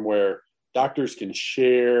platform where doctors can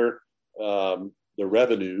share the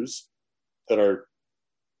revenues that our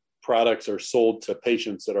products are sold to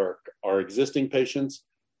patients that are our existing patients.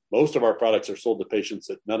 Most of our products are sold to patients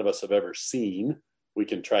that none of us have ever seen. We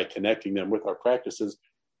can try connecting them with our practices,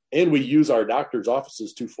 and we use our doctors'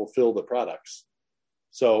 offices to fulfill the products.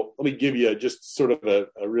 So let me give you just sort of a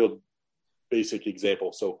real basic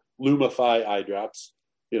example. So Lumify eye drops,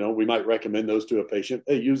 we might recommend those to a patient.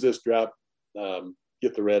 Hey, use this drop,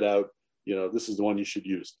 get the red out. This is the one you should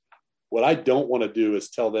use. What I don't want to do is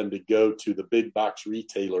tell them to go to the big box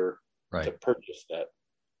retailer to purchase that.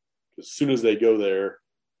 As soon as they go there,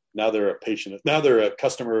 now they're a patient. Now they're a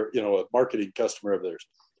customer, a marketing customer of theirs.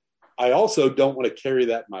 I also don't want to carry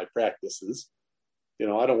that in my practices.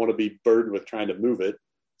 I don't want to be burdened with trying to move it.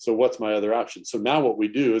 So what's my other option? So now what we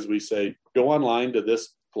do is we say, go online to this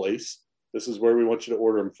place. This is where we want you to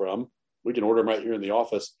order them from. We can order them right here in the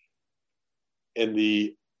office. And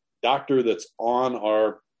the doctor that's on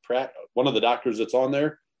one of the doctors that's on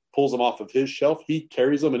there pulls them off of his shelf. He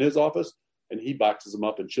carries them in his office, and he boxes them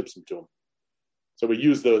up and ships them to them. So we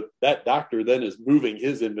use that doctor then is moving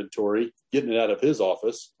his inventory, getting it out of his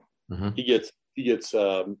office. Mm-hmm. He gets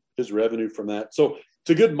his revenue from that. So it's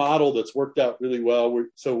a good model that's worked out really well. We're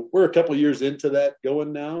a couple of years into that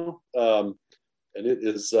going now, and it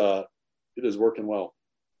is working well.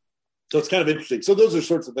 So it's kind of interesting. So those are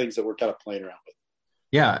sorts of things that we're kind of playing around with.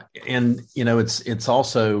 Yeah. And, it's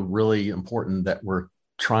also really important that we're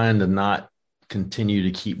trying to not continue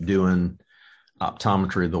to keep doing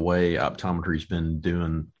optometry the way optometry's been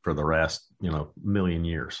doing for the last, million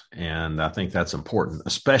years. And I think that's important,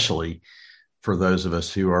 especially for those of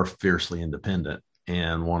us who are fiercely independent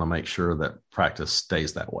and want to make sure that practice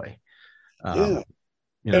stays that way. And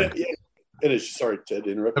sorry, Ted,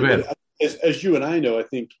 to interrupt you. As you and I know, I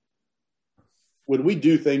think when we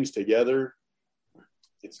do things together,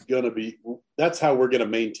 that's how we're going to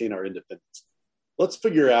maintain our independence. Let's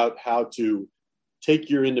figure out how to take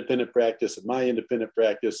your independent practice and my independent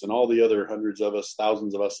practice and all the other hundreds of us,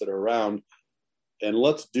 thousands of us that are around, and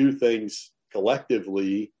let's do things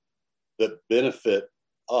collectively that benefit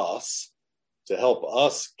us to help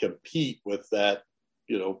us compete with that,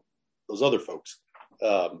 those other folks.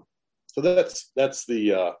 So that's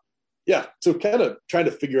the, so kind of trying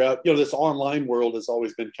to figure out, this online world has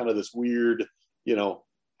always been kind of this weird,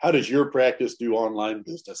 how does your practice do online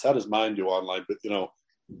business? How does mine do online? But, and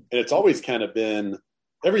it's always kind of been,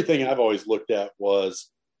 everything I've always looked at was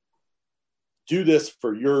do this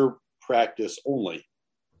for your practice only.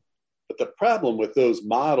 But the problem with those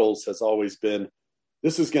models has always been,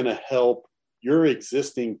 this is going to help your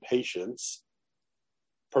existing patients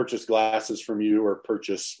purchase glasses from you or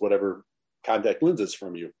purchase whatever contact lenses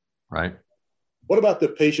from you. Right. What about the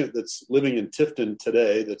patient that's living in Tifton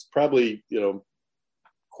today that's probably,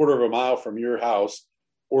 quarter of a mile from your house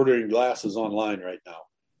ordering glasses online right now,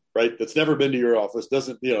 right? That's never been to your office,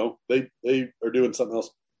 doesn't, they are doing something else.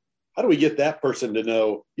 How do we get that person to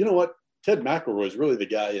know, what, Ted McElroy is really the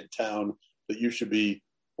guy in town that you should be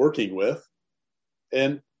working with?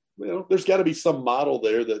 And, there's got to be some model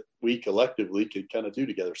there that we collectively could kind of do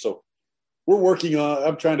together. So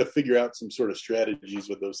I'm trying to figure out some sort of strategies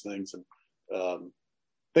with those things. And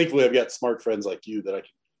thankfully I've got smart friends like you that I can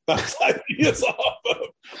bounce ideas off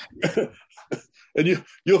of. And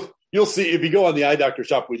you'll see, if you go on the Eye Doctor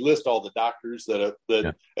Shop, we list all the doctors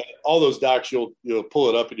all those docs, you'll pull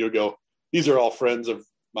it up and you'll go, these are all friends of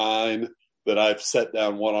mine that I've sat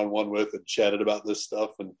down one-on-one with and chatted about this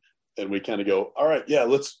stuff. And we kind of go, all right, yeah,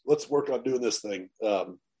 let's work on doing this thing.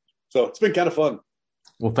 So it's been kind of fun.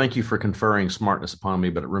 Well, thank you for conferring smartness upon me.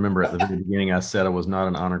 But remember, at the very beginning, I said I was not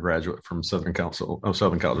an honor graduate from Southern College of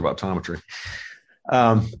Optometry.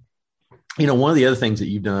 One of the other things that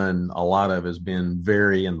you've done a lot of has been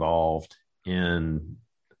very involved in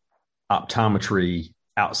optometry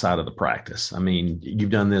outside of the practice. I mean, you've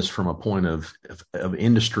done this from a point of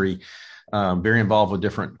industry, very involved with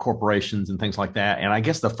different corporations and things like that. And I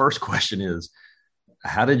guess the first question is,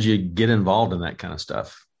 how did you get involved in that kind of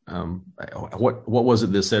stuff? What was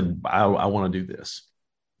it that said, I want to do this?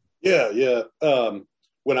 Yeah.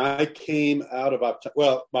 When I came out of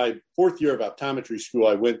my fourth year of optometry school,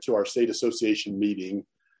 I went to our state association meeting.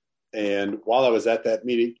 And while I was at that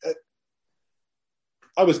meeting,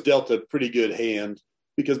 I was dealt a pretty good hand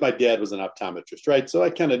because my dad was an optometrist, right? So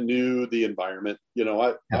I kind of knew the environment.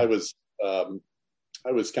 I was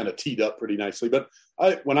kind of teed up pretty nicely. But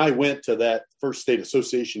when I went to that first state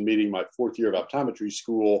association meeting, my fourth year of optometry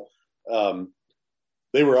school,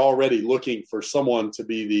 they were already looking for someone to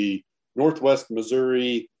be the Northwest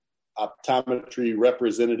Missouri optometry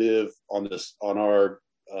representative on our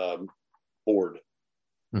board.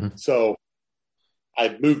 Mm-hmm. So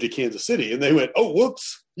I moved to Kansas City and they went, oh,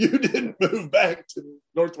 whoops, you didn't move back to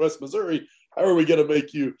Northwest Missouri. How are we going to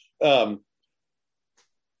make you?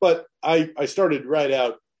 But I started right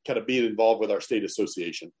out kind of being involved with our state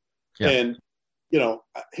association. Yeah. And,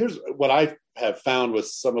 here's what I have found with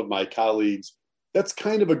some of my colleagues. That's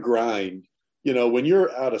kind of a grind. When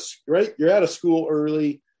you're out of school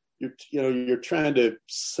early, you're trying to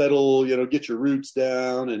settle, get your roots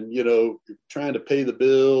down and, you're trying to pay the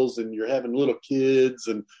bills and you're having little kids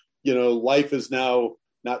and, life is now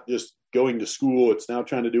not just going to school. It's now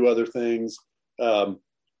trying to do other things.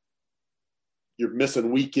 You're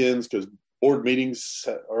missing weekends because board meetings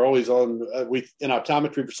are always on. In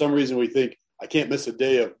optometry, for some reason, we think I can't miss a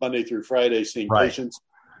day of Monday through Friday seeing patients,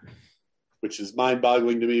 which is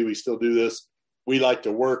mind-boggling to me. We still do this. We like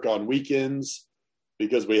to work on weekends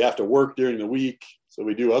because we have to work during the week. So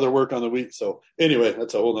we do other work on the week. So anyway,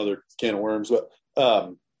 that's a whole nother can of worms.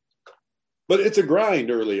 But it's a grind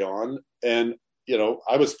early on. And,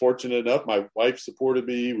 I was fortunate enough. My wife supported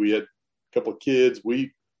me. We had a couple of kids.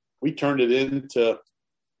 We turned it into,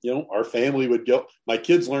 our family would go. My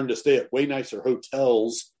kids learned to stay at way nicer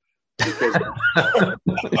hotels because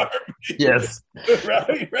yes,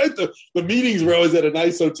 right. The meetings were always at a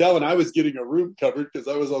nice hotel, and I was getting a room covered because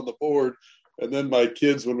I was on the board. And then my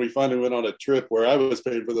kids, when we finally went on a trip where I was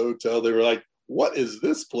paying for the hotel, they were like, "What is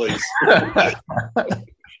this place?" The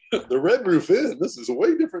Red Roof Inn. This is a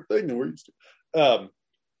way different thing than we're used to.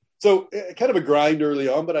 So kind of a grind early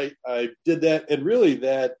on, but I did that. And really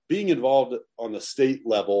that being involved on the state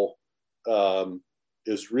level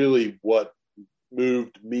is really what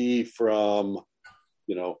moved me from,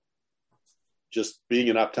 just being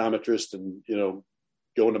an optometrist and,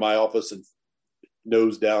 going to my office and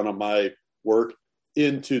nose down on my work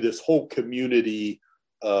into this whole community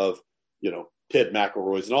of, Ted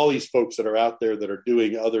McElroy's and all these folks that are out there that are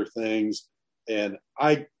doing other things. And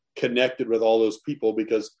I connected with all those people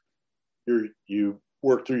because you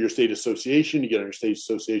work through your state association, you get on your state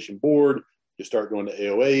association board, you start going to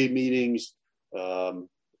AOA meetings,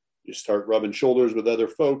 you start rubbing shoulders with other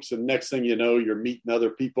folks. And next thing you know, you're meeting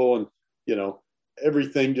other people. And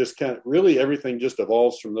everything just everything just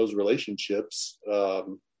evolves from those relationships.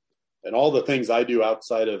 And all the things I do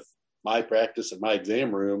outside of my practice and my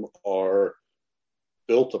exam room are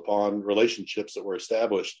built upon relationships that were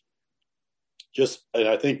established. And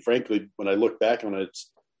I think, frankly, when I look back on it,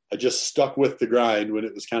 I just stuck with the grind when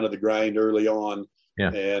it was kind of the grind early on.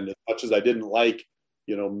 Yeah. And as much as I didn't like,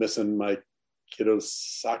 missing my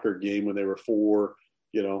kiddos' soccer game when they were 4,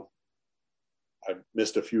 I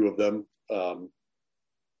missed a few of them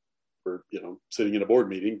for, sitting in a board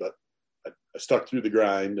meeting, but I stuck through the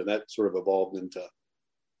grind, and that sort of evolved into,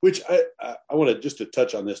 which I want to just to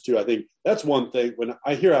touch on this too. I think that's one thing when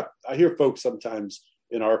I hear folks sometimes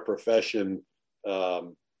in our profession,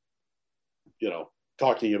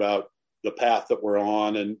 talking about the path that we're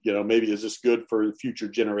on, and, maybe is this good for future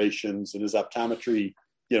generations, and is optometry,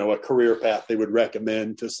 a career path they would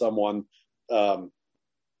recommend to someone.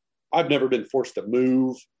 I've never been forced to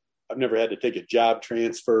move. I've never had to take a job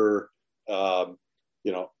transfer.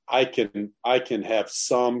 I can have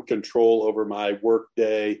some control over my work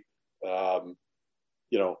day.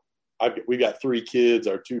 We got 3 kids,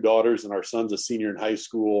 our 2 daughters, and our son's a senior in high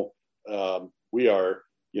school. We are,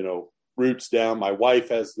 roots down. My wife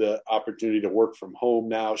has the opportunity to work from home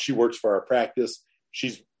now. She works for our practice.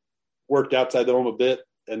 She's worked outside the home a bit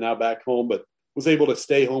and now back home, but was able to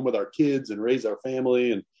stay home with our kids and raise our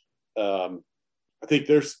family. And I think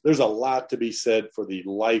there's a lot to be said for the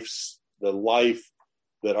life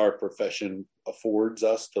that our profession affords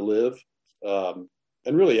us to live. And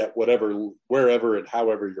really at wherever and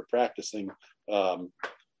however you're practicing. I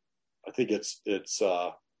think it's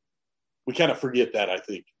we kind of forget that. I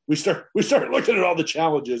think we start looking at all the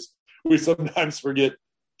challenges. We sometimes forget,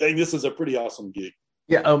 dang, this is a pretty awesome gig.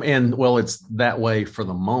 Yeah. And well, it's that way for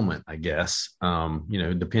the moment, I guess,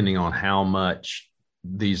 depending on how much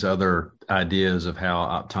these other ideas of how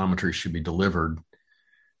optometry should be delivered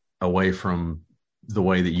away from the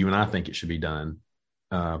way that you and I think it should be done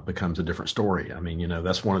becomes a different story. I mean,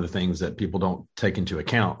 that's one of the things that people don't take into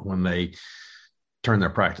account when they turn their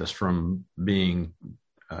practice from being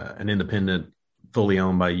an independent, fully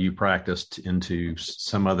owned by you practice into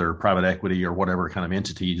some other private equity or whatever kind of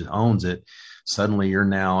entity that owns it. Suddenly you're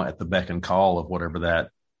now at the beck and call of whatever that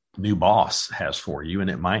new boss has for you. And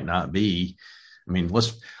it might not be, I mean,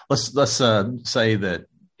 let's say that,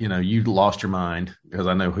 you lost your mind, because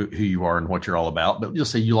I know who you are and what you're all about, but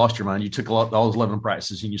just say you lost your mind. You took all those 11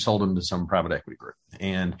 practices and you sold them to some private equity group.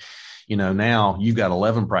 And, now you've got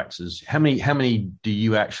 11 practices. How many do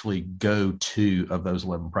you actually go to of those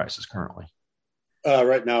 11 practices currently?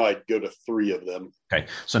 Right now I go to 3 of them. Okay.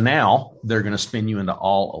 So now they're going to spin you into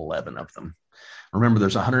all 11 of them. Remember,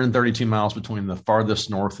 there's 132 miles between the farthest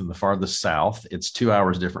north and the farthest south. It's 2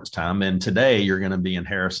 hours difference time. And today you're going to be in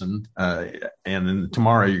Harrison, and then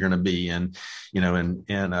tomorrow you're going to be in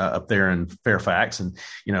up there in Fairfax, and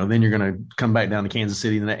then you're going to come back down to Kansas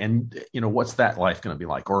City, and what's that life going to be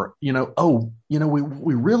like? Or we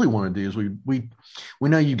really want to do is we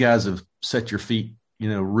know you guys have set your feet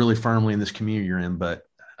really firmly in this community you're in, but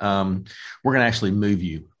we're going to actually move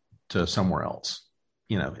you to somewhere else.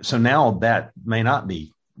 So now that may not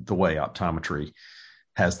be the way optometry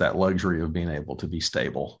has that luxury of being able to be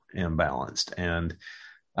stable and balanced. And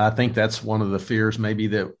I think that's one of the fears maybe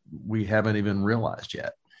that we haven't even realized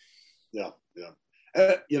yet. Yeah. Yeah.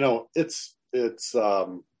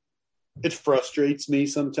 It frustrates me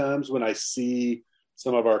sometimes when I see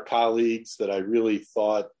some of our colleagues that I really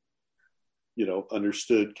thought,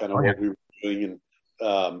 understood kind of what we were doing.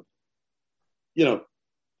 And,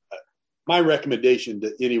 my recommendation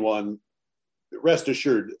to anyone, rest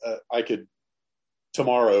assured, I could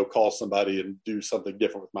tomorrow call somebody and do something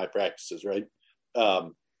different with my practices, right?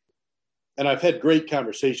 And I've had great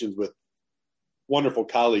conversations with wonderful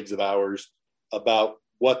colleagues of ours about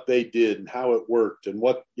what they did and how it worked and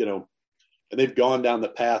what, and they've gone down the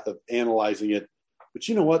path of analyzing it. But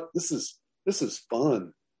you know what? This is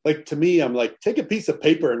fun. Like, to me, I'm like, take a piece of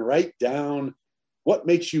paper and write down what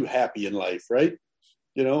makes you happy in life, right?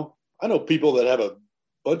 I know people that have a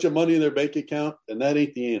bunch of money in their bank account, and that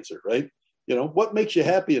ain't the answer, right? What makes you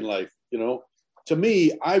happy in life? To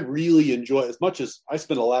me, I really enjoy, as much as I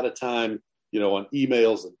spend a lot of time, on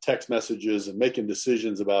emails and text messages and making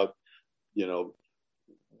decisions about,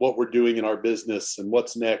 what we're doing in our business and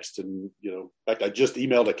what's next. And, in fact, I just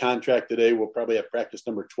emailed a contract today. We'll probably have practice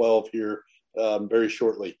number 12 here very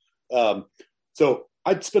shortly. So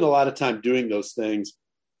I'd spend a lot of time doing those things.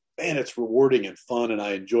 Man, it's rewarding and fun, and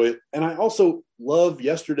I enjoy it. And I also love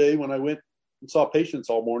yesterday when I went and saw patients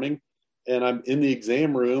all morning, and I'm in the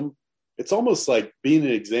exam room. It's almost like being in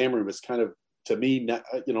an exam room is kind of, to me,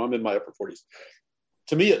 I'm in my upper 40s.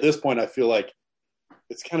 to me at this point, I feel like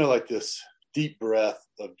it's kind of like this deep breath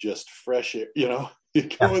of just fresh air, you know, you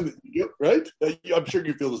go in, right? I'm sure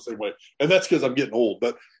you feel the same way. And that's because I'm getting old,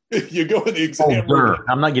 but you go in the exam room.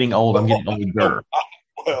 I'm not getting old. I'm getting older.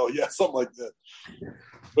 Well, yeah, something like that.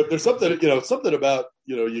 But there's something, you know, something about,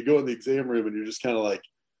 you know, you go in the exam room and you're just kind of like,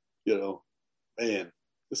 you know, man,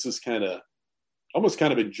 this is almost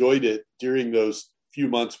kind of enjoyed it during those few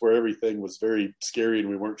months where everything was very scary and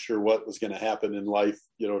we weren't sure what was going to happen in life,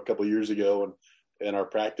 you know, a couple of years ago and our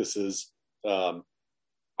practices.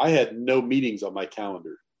 I had no meetings on my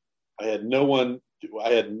calendar. I had no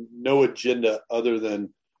agenda other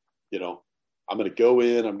than, you know, I'm going to go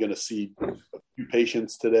in, I'm going to see a few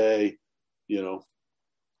patients today, you know,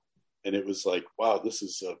 and it was like, wow, this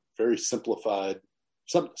is a very simplified,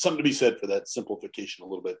 something to be said for that simplification a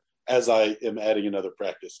little bit as I am adding another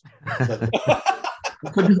practice.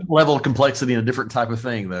 Level of complexity and a different type of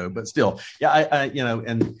thing though, but still, yeah, I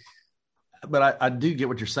do get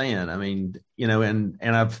what you're saying. I mean, you know, and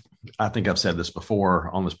I think I've said this before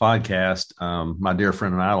on this podcast. My dear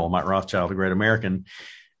friend and idol, Mike Rothschild, a great American,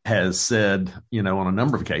 has said, you know, on a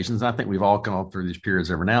number of occasions, and I think we've all gone through these periods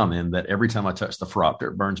every now and then, that every time I touch the phoropter,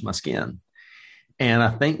 it burns my skin. And I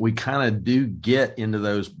think we kind of do get into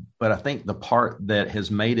those, but I think the part that has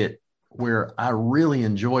made it where I really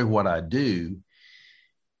enjoy what I do,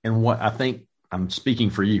 and what I think, I'm speaking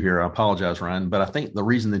for you here, I apologize, Ryan, but I think the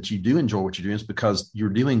reason that you do enjoy what you're doing is because you're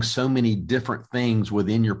doing so many different things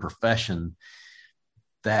within your profession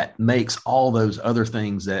that makes all those other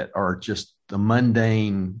things that are just the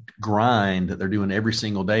mundane grind that they're doing every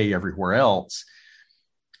single day everywhere else.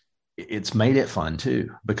 It's made it fun too,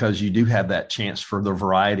 because you do have that chance for the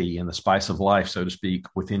variety and the spice of life, so to speak,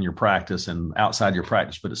 within your practice and outside your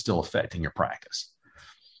practice, but it's still affecting your practice.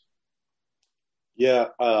 Yeah.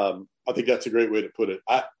 I think that's a great way to put it.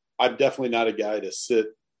 I'm definitely not a guy to sit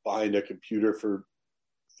behind a computer for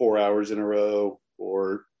 4 hours in a row,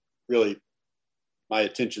 or really my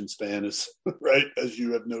attention span is, right, as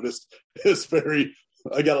you have noticed, is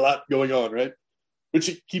I got a lot going on, right?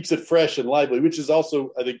 Which keeps it fresh and lively, which is also,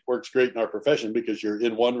 I think, works great in our profession, because you're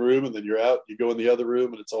in one room and then you're out, you go in the other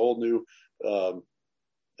room, and it's a whole new, a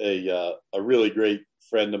really great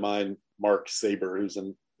friend of mine, Mark Saber, who's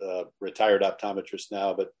a retired optometrist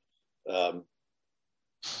now, but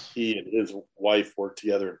he and his wife worked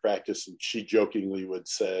together in practice, and she jokingly would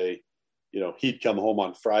say, you know, he'd come home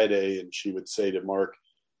on Friday and she would say to Mark,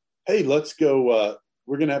 hey, let's go,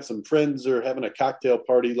 we're going to have some friends or having a cocktail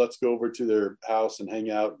party. Let's go over to their house and hang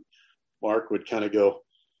out. Mark would kind of go,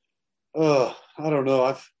 oh, I don't know.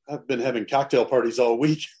 I've been having cocktail parties all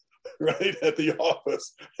week, right, at the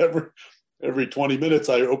office. Every 20 minutes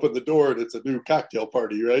I open the door and it's a new cocktail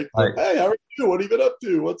party, right? Hey, how are you? What have you been up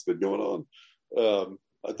to? What's been going on?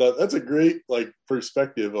 I thought that's a great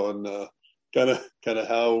perspective on kind of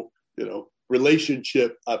how, you know,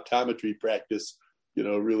 relationship optometry practice, you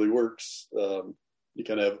know, really works. You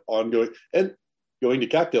kind of have ongoing, and going to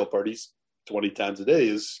cocktail parties 20 times a day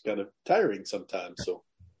is kind of tiring sometimes. So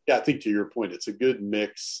yeah, I think to your point, it's a good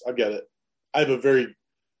mix. I'm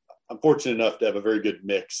fortunate enough to have a very good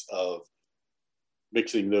mix of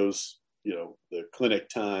mixing those, you know, the clinic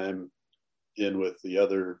time in with the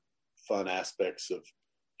other fun aspects of,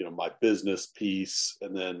 you know, my business piece,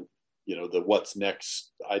 and then, you know, the what's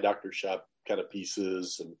next eye doctor shop kind of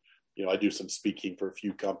pieces. And, you know, I do some speaking for a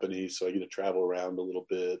few companies, so I get to travel around a little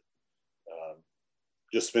bit.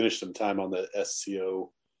 Just finished some time on the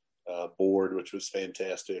SCO board, which was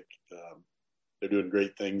fantastic. They're doing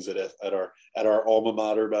great things at our alma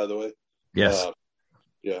mater, by the way. Yes.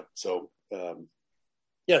 Yeah. So,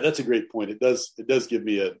 yeah, that's a great point. It does give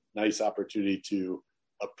me a nice opportunity to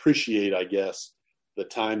appreciate, I guess, the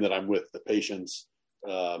time that I'm with the patients,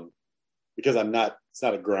 because it's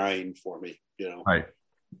not a grind for me, you know?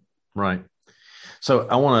 Right. So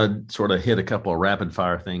I want to sort of hit a couple of rapid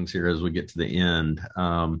fire things here as we get to the end.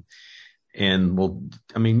 And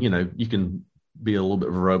you know, you can be a little bit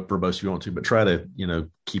verbose if you want to, but try to, you know,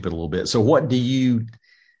 keep it a little bit. So what did you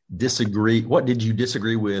disagree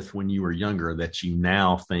with when you were younger that you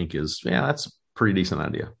now think is, that's a pretty decent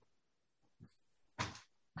idea?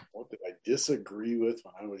 What did I disagree with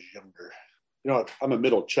when I was younger? You know, I'm a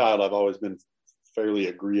middle child. I've always been fairly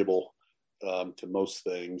agreeable to most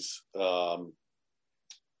things.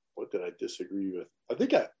 What did I disagree with? I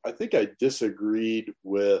think I disagreed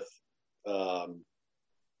with, you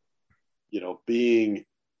know, being,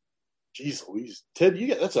 geez Louise, Ted,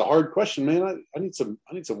 that's a hard question, man. I need some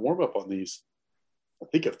warm up on these. I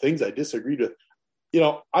think of things I disagreed with. You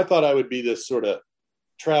know, I thought I would be this sort of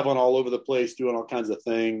traveling all over the place, doing all kinds of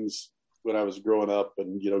things. when I was growing up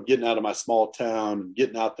and, getting out of my small town and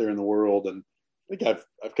getting out there in the world. And I think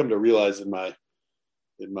I've come to realize in my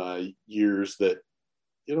years that,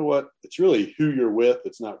 you know what, it's really who you're with.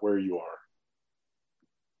 It's not where you are.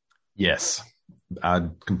 Yes, I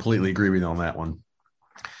completely agree with you on that one.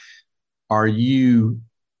 Are you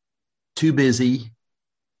too busy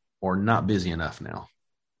or not busy enough now?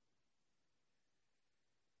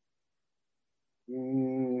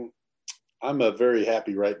 I'm very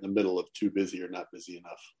happy right in the middle of too busy or not busy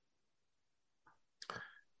enough.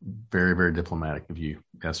 Very, very diplomatic of you.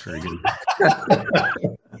 That's very good.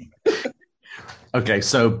 Okay,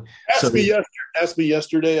 so ask me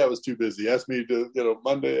yesterday. I was too busy. Ask me to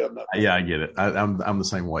Monday. I'm not. Yeah, I get it. I'm the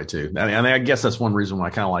same way too. I guess that's one reason why I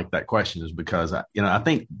kind of like that question is because I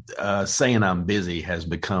think saying I'm busy has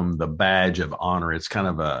become the badge of honor. It's kind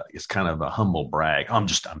of a humble brag. I'm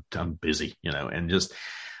busy, and just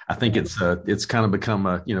I think it's kind of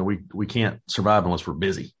become we can't survive unless we're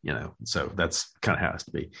busy, So that's kind of how it has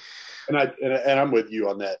to be. And I'm with you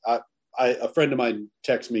on that. A friend of mine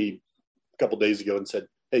texted me a couple of days ago and said,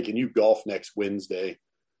 "Hey, can you golf next Wednesday?"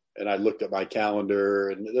 And I looked at my calendar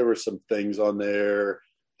and there were some things on there.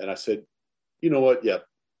 And I said, "You know what? Yeah,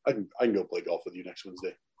 I can go play golf with you next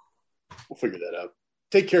Wednesday. We'll figure that out.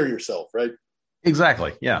 Take care of yourself." Right.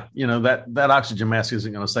 Exactly. Yeah. That oxygen mask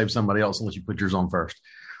isn't going to save somebody else unless you put yours on first.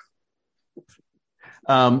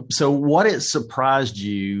 So what it surprised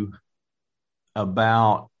you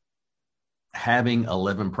about having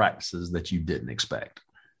 11 practices that you didn't expect?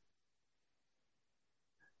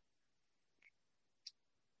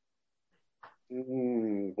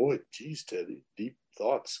 Boy, geez, Teddy, deep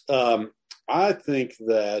thoughts. I think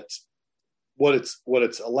that what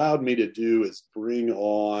it's allowed me to do is bring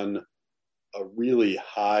on a really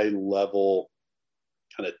high level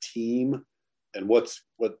kind of team. And what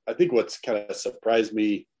I think what's kind of surprised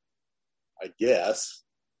me, I guess,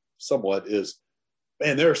 somewhat is,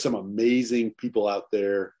 man, there are some amazing people out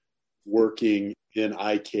there working in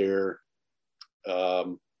eye care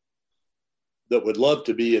that would love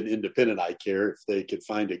to be in independent eye care if they could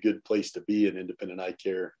find a good place to be in independent eye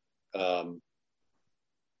care,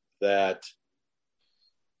 that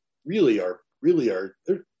really are they're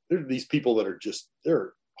these people that are just,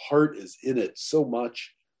 their heart is in it so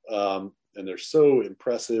much, and they're so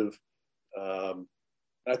impressive. I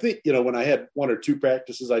think, when I had one or two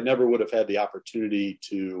practices, I never would have had the opportunity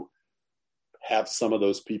to have some of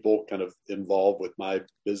those people kind of involved with my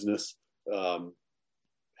business.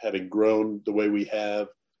 Having grown the way we have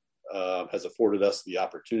has afforded us the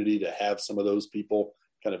opportunity to have some of those people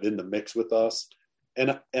kind of in the mix with us.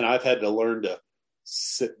 And I've had to learn to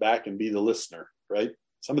sit back and be the listener, right?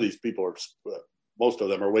 Some of these people are, most of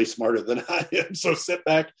them are way smarter than I am. So sit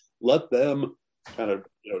back, let them kind of,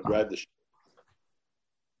 drive the ship.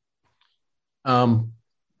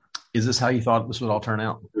 Is this how you thought this would all turn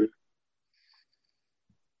out?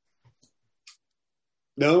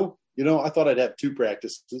 No. I thought I'd have two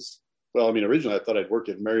practices. Well, originally I thought I'd work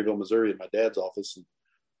in Maryville, Missouri in my dad's office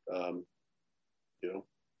and,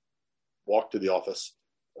 walk to the office.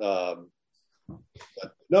 But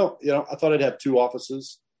no, I thought I'd have two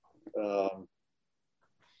offices. I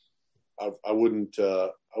wouldn't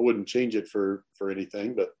change it for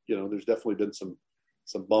anything, but there's definitely been some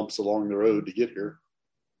bumps along the road to get here.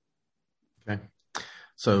 Okay.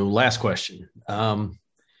 So last question.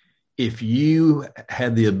 If you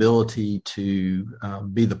had the ability to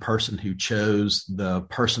be the person who chose the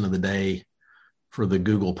person of the day for the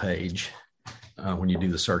Google page, when you do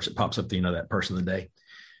the search, it pops up that person of the day,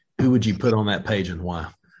 who would you put on that page and why?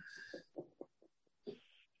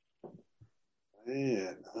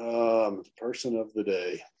 Man, person of the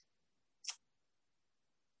day.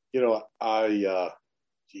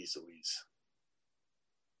 Geez Louise.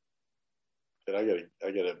 And I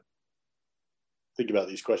gotta think about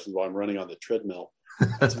these questions while I'm running on the treadmill.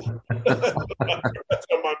 That's how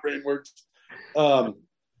my brain works.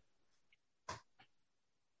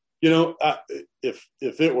 If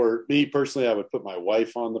it were me personally, I would put my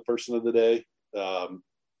wife on the person of the day,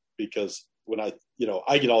 because when I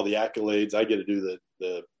get all the accolades, I get to do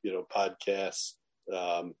the podcasts.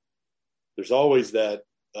 There's always that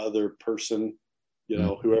other person,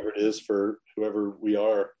 whoever it is for whoever we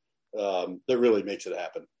are, that really makes it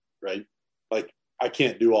happen, right? Like, I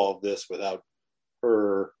can't do all of this without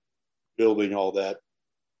her building all that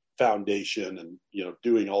foundation and,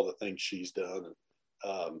 doing all the things she's done.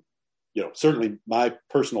 And, certainly my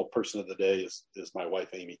personal person of the day is my wife,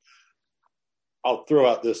 Amy. I'll throw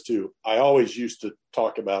out this too. I always used to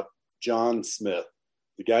talk about John Smith,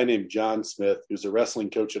 the guy named John Smith, who's a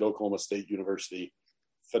wrestling coach at Oklahoma State University,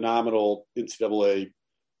 phenomenal NCAA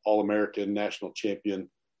All-American national champion.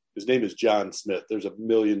 His name is John Smith. There's a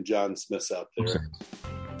million John Smiths out there. Okay.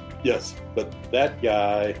 Yes, but that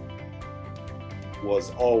guy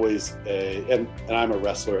was always and I'm a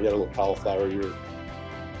wrestler. I got a little cauliflower ear.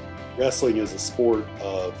 Wrestling is a sport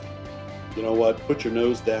of, you know what, put your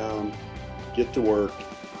nose down, get to work,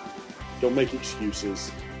 don't make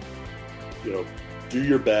excuses, do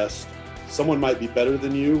your best. Someone might be better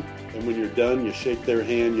than you, and when you're done, you shake their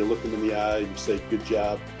hand, you look them in the eye, you say, good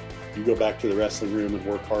job. You go back to the wrestling room and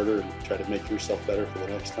work harder and try to make yourself better for the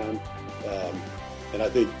next time. And I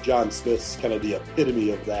think John Smith's kind of the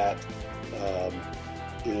epitome of that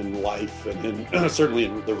in life and certainly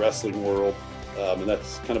in the wrestling world. And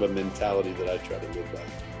that's kind of a mentality that I try to live by.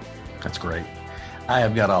 That's great. I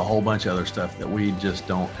have got a whole bunch of other stuff that we just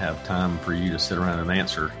don't have time for you to sit around and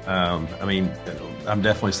answer. I'm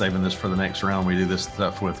definitely saving this for the next round we do this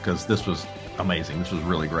stuff with, because this was amazing. This was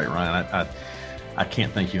really great, Ryan. I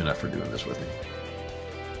can't thank you enough for doing this with me.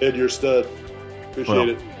 Ed, you're a stud. Appreciate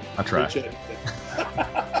it. I try.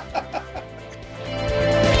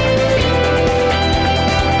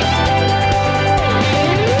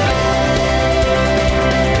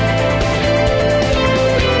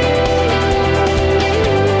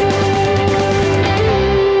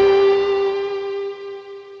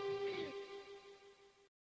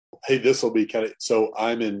 Hey, this will be so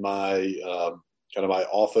I'm in my kind of my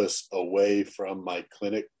office away from my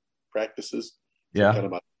clinic practices. Yeah. Kind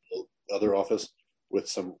of my other office with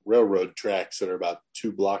some railroad tracks that are about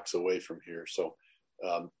 2 blocks away from here. So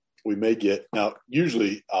we may get, now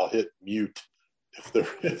usually I'll hit mute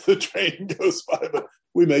if the train goes by, but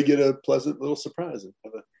we may get a pleasant little surprise.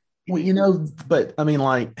 Well, but I mean,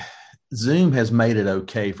 like, Zoom has made it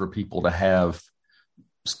okay for people to have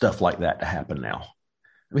stuff like that to happen now.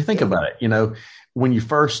 I mean, think about it. When you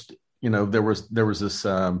first, there was this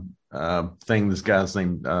thing. This guy's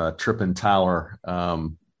named Tripp and Tyler.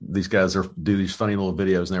 These guys do these funny little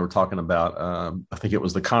videos, and they were talking about. I think it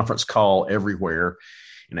was the conference call everywhere,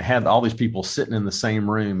 and it had all these people sitting in the same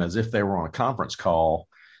room as if they were on a conference call,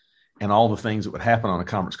 and all the things that would happen on a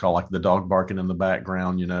conference call, like the dog barking in the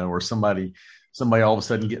background, or somebody all of a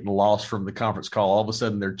sudden getting lost from the conference call. All of a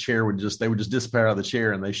sudden their chair would just disappear out of the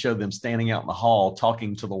chair, and they showed them standing out in the hall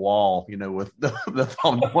talking to the wall, with the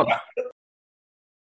phone.